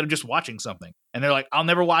 instead of just watching something. And they're like, I'll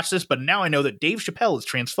never watch this, but now I know that Dave Chappelle is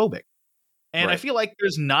transphobic. And right. I feel like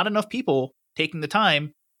there's not enough people taking the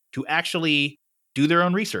time to actually do their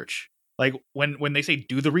own research. Like when they say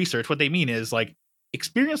do the research, what they mean is like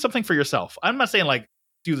experience something for yourself. I'm not saying like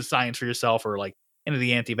do the science for yourself or like any of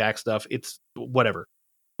the anti-vax stuff. It's whatever.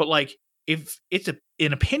 But like if it's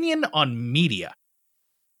an opinion on media,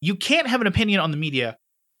 you can't have an opinion on the media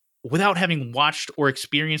without having watched or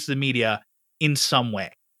experienced the media in some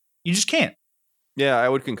way. You just can't. Yeah, I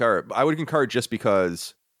would concur. I would concur just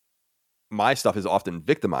because my stuff is often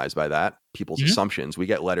victimized by that, people's assumptions. We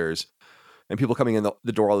get letters and people coming in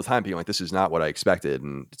the door all the time being like, this is not what I expected.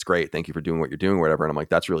 And it's great. Thank you for doing what you're doing, or whatever. And I'm like,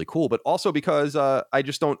 that's really cool. But also because I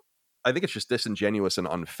think it's just disingenuous and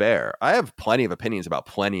unfair. I have plenty of opinions about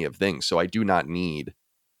plenty of things. So I do not need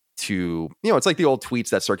to, it's like the old tweets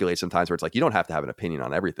that circulate sometimes where it's like, you don't have to have an opinion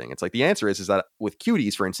on everything. It's like, the answer is that with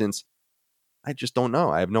cuties, for instance, I just don't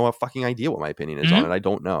know. I have no fucking idea what my opinion is on it. I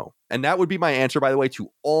don't know. And that would be my answer, by the way, to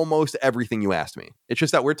almost everything you asked me. It's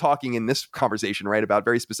just that we're talking in this conversation, right, about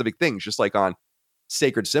very specific things, just like on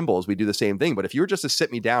sacred symbols, we do the same thing. But if you were just to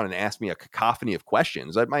sit me down and ask me a cacophony of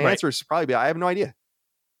questions, my answer is probably be, I have no idea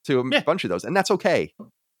to a bunch of those. And that's okay.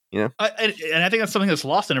 And I think that's something that's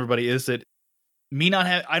lost on everybody is that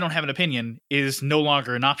I don't have an opinion is no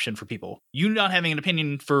longer an option for people. You not having an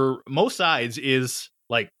opinion for most sides is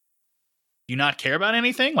like, you not care about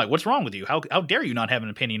anything? Like, what's wrong with you? How dare you not have an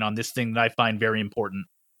opinion on this thing that I find very important?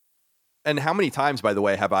 And how many times, by the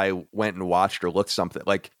way, have I went and watched or looked something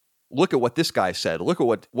like, look at what this guy said, look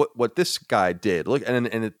at what this guy did, look, and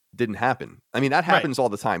it didn't happen. I mean, that happens all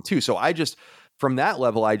the time too. So from that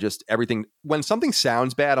level, everything, when something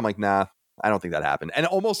sounds bad, I'm like, nah, I don't think that happened. And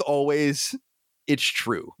almost always it's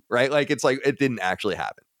true, right? Like, it's like, it didn't actually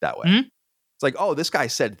happen that way. Mm-hmm. It's like, oh, this guy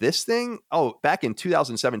said this thing. Oh, back in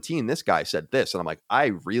 2017, this guy said this. And I'm like,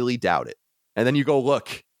 I really doubt it. And then you go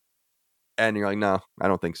look and you're like, no, I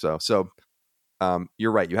don't think so. So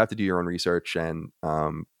you're right. You have to do your own research. And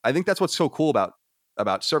I think that's what's so cool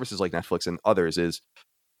about services like Netflix and others is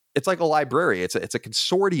it's like a library. It's a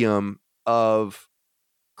consortium of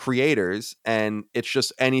creators, and it's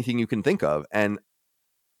just anything you can think of. And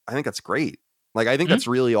I think that's great. Like, I think that's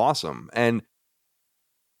really awesome. And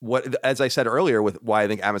as I said earlier, with why I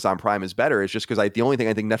think Amazon Prime is better is just because the only thing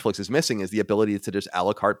I think Netflix is missing is the ability to just a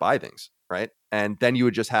la carte buy things, right? And then you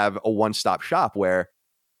would just have a one-stop shop where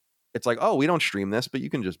it's like, oh, we don't stream this, but you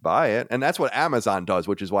can just buy it. And that's what Amazon does,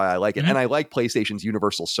 which is why I like it. And I like PlayStation's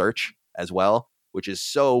universal search as well, which is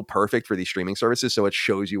so perfect for these streaming services. So it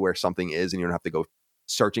shows you where something is and you don't have to go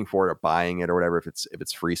searching for it or buying it or whatever if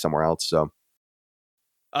it's free somewhere else. So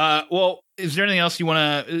well, is there anything else you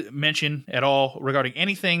want to mention at all regarding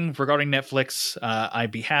Netflix?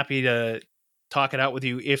 I'd be happy to talk it out with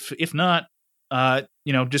you. If not,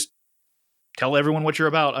 just tell everyone what you're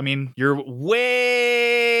about. I mean, you're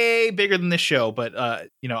way bigger than this show, but I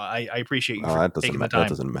appreciate you for taking the time. That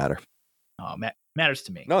doesn't matter. Oh, matters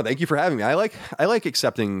to me. No, thank you for having me. I like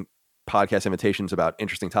accepting podcast invitations about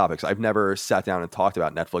interesting topics. I've never sat down and talked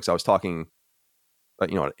about Netflix. I was talking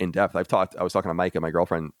in depth. I was talking to Micah, my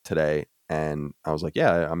girlfriend, today, and I was like,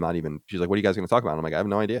 yeah, I'm not even, she's like, what are you guys going to talk about? And I'm like, I have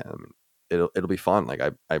no idea. I mean, it'll be fun. Like,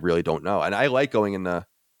 I really don't know. And I like going into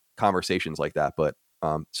conversations like that, but,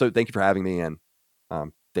 so thank you for having me. And,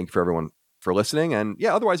 thank you for everyone for listening. And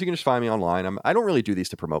yeah, otherwise you can just find me online. I don't really do these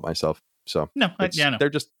to promote myself. So no.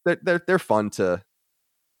 they're fun to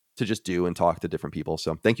just do and talk to different people.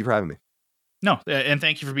 So thank you for having me. No, and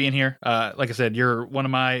thank you for being here. Like I said, you're one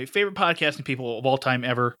of my favorite podcasting people of all time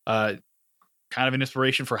ever. Kind of an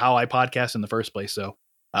inspiration for how I podcast in the first place. So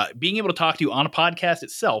being able to talk to you on a podcast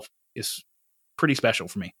itself is pretty special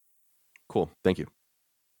for me. Cool. Thank you.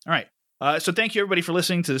 All right. So thank you, everybody, for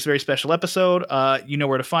listening to this very special episode. You know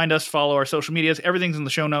where to find us. Follow our social medias. Everything's in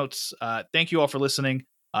the show notes. Thank you all for listening.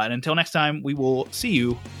 And until next time, we will see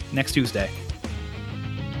you next Tuesday.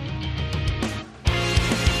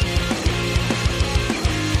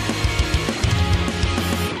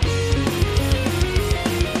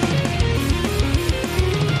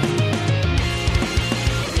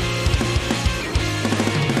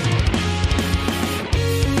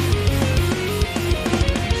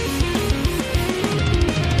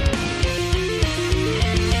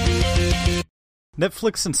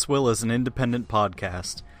 Netflix and Swill is an independent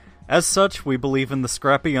podcast. As such, we believe in the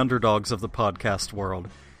scrappy underdogs of the podcast world.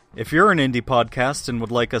 If you're an indie podcast and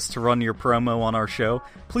would like us to run your promo on our show,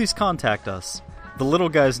 please contact us. The little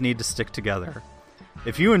guys need to stick together.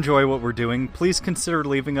 If you enjoy what we're doing, please consider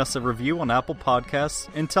leaving us a review on Apple Podcasts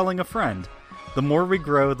and telling a friend. The more we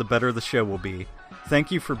grow, the better the show will be.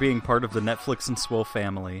 Thank you for being part of the Netflix and Swill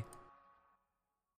family.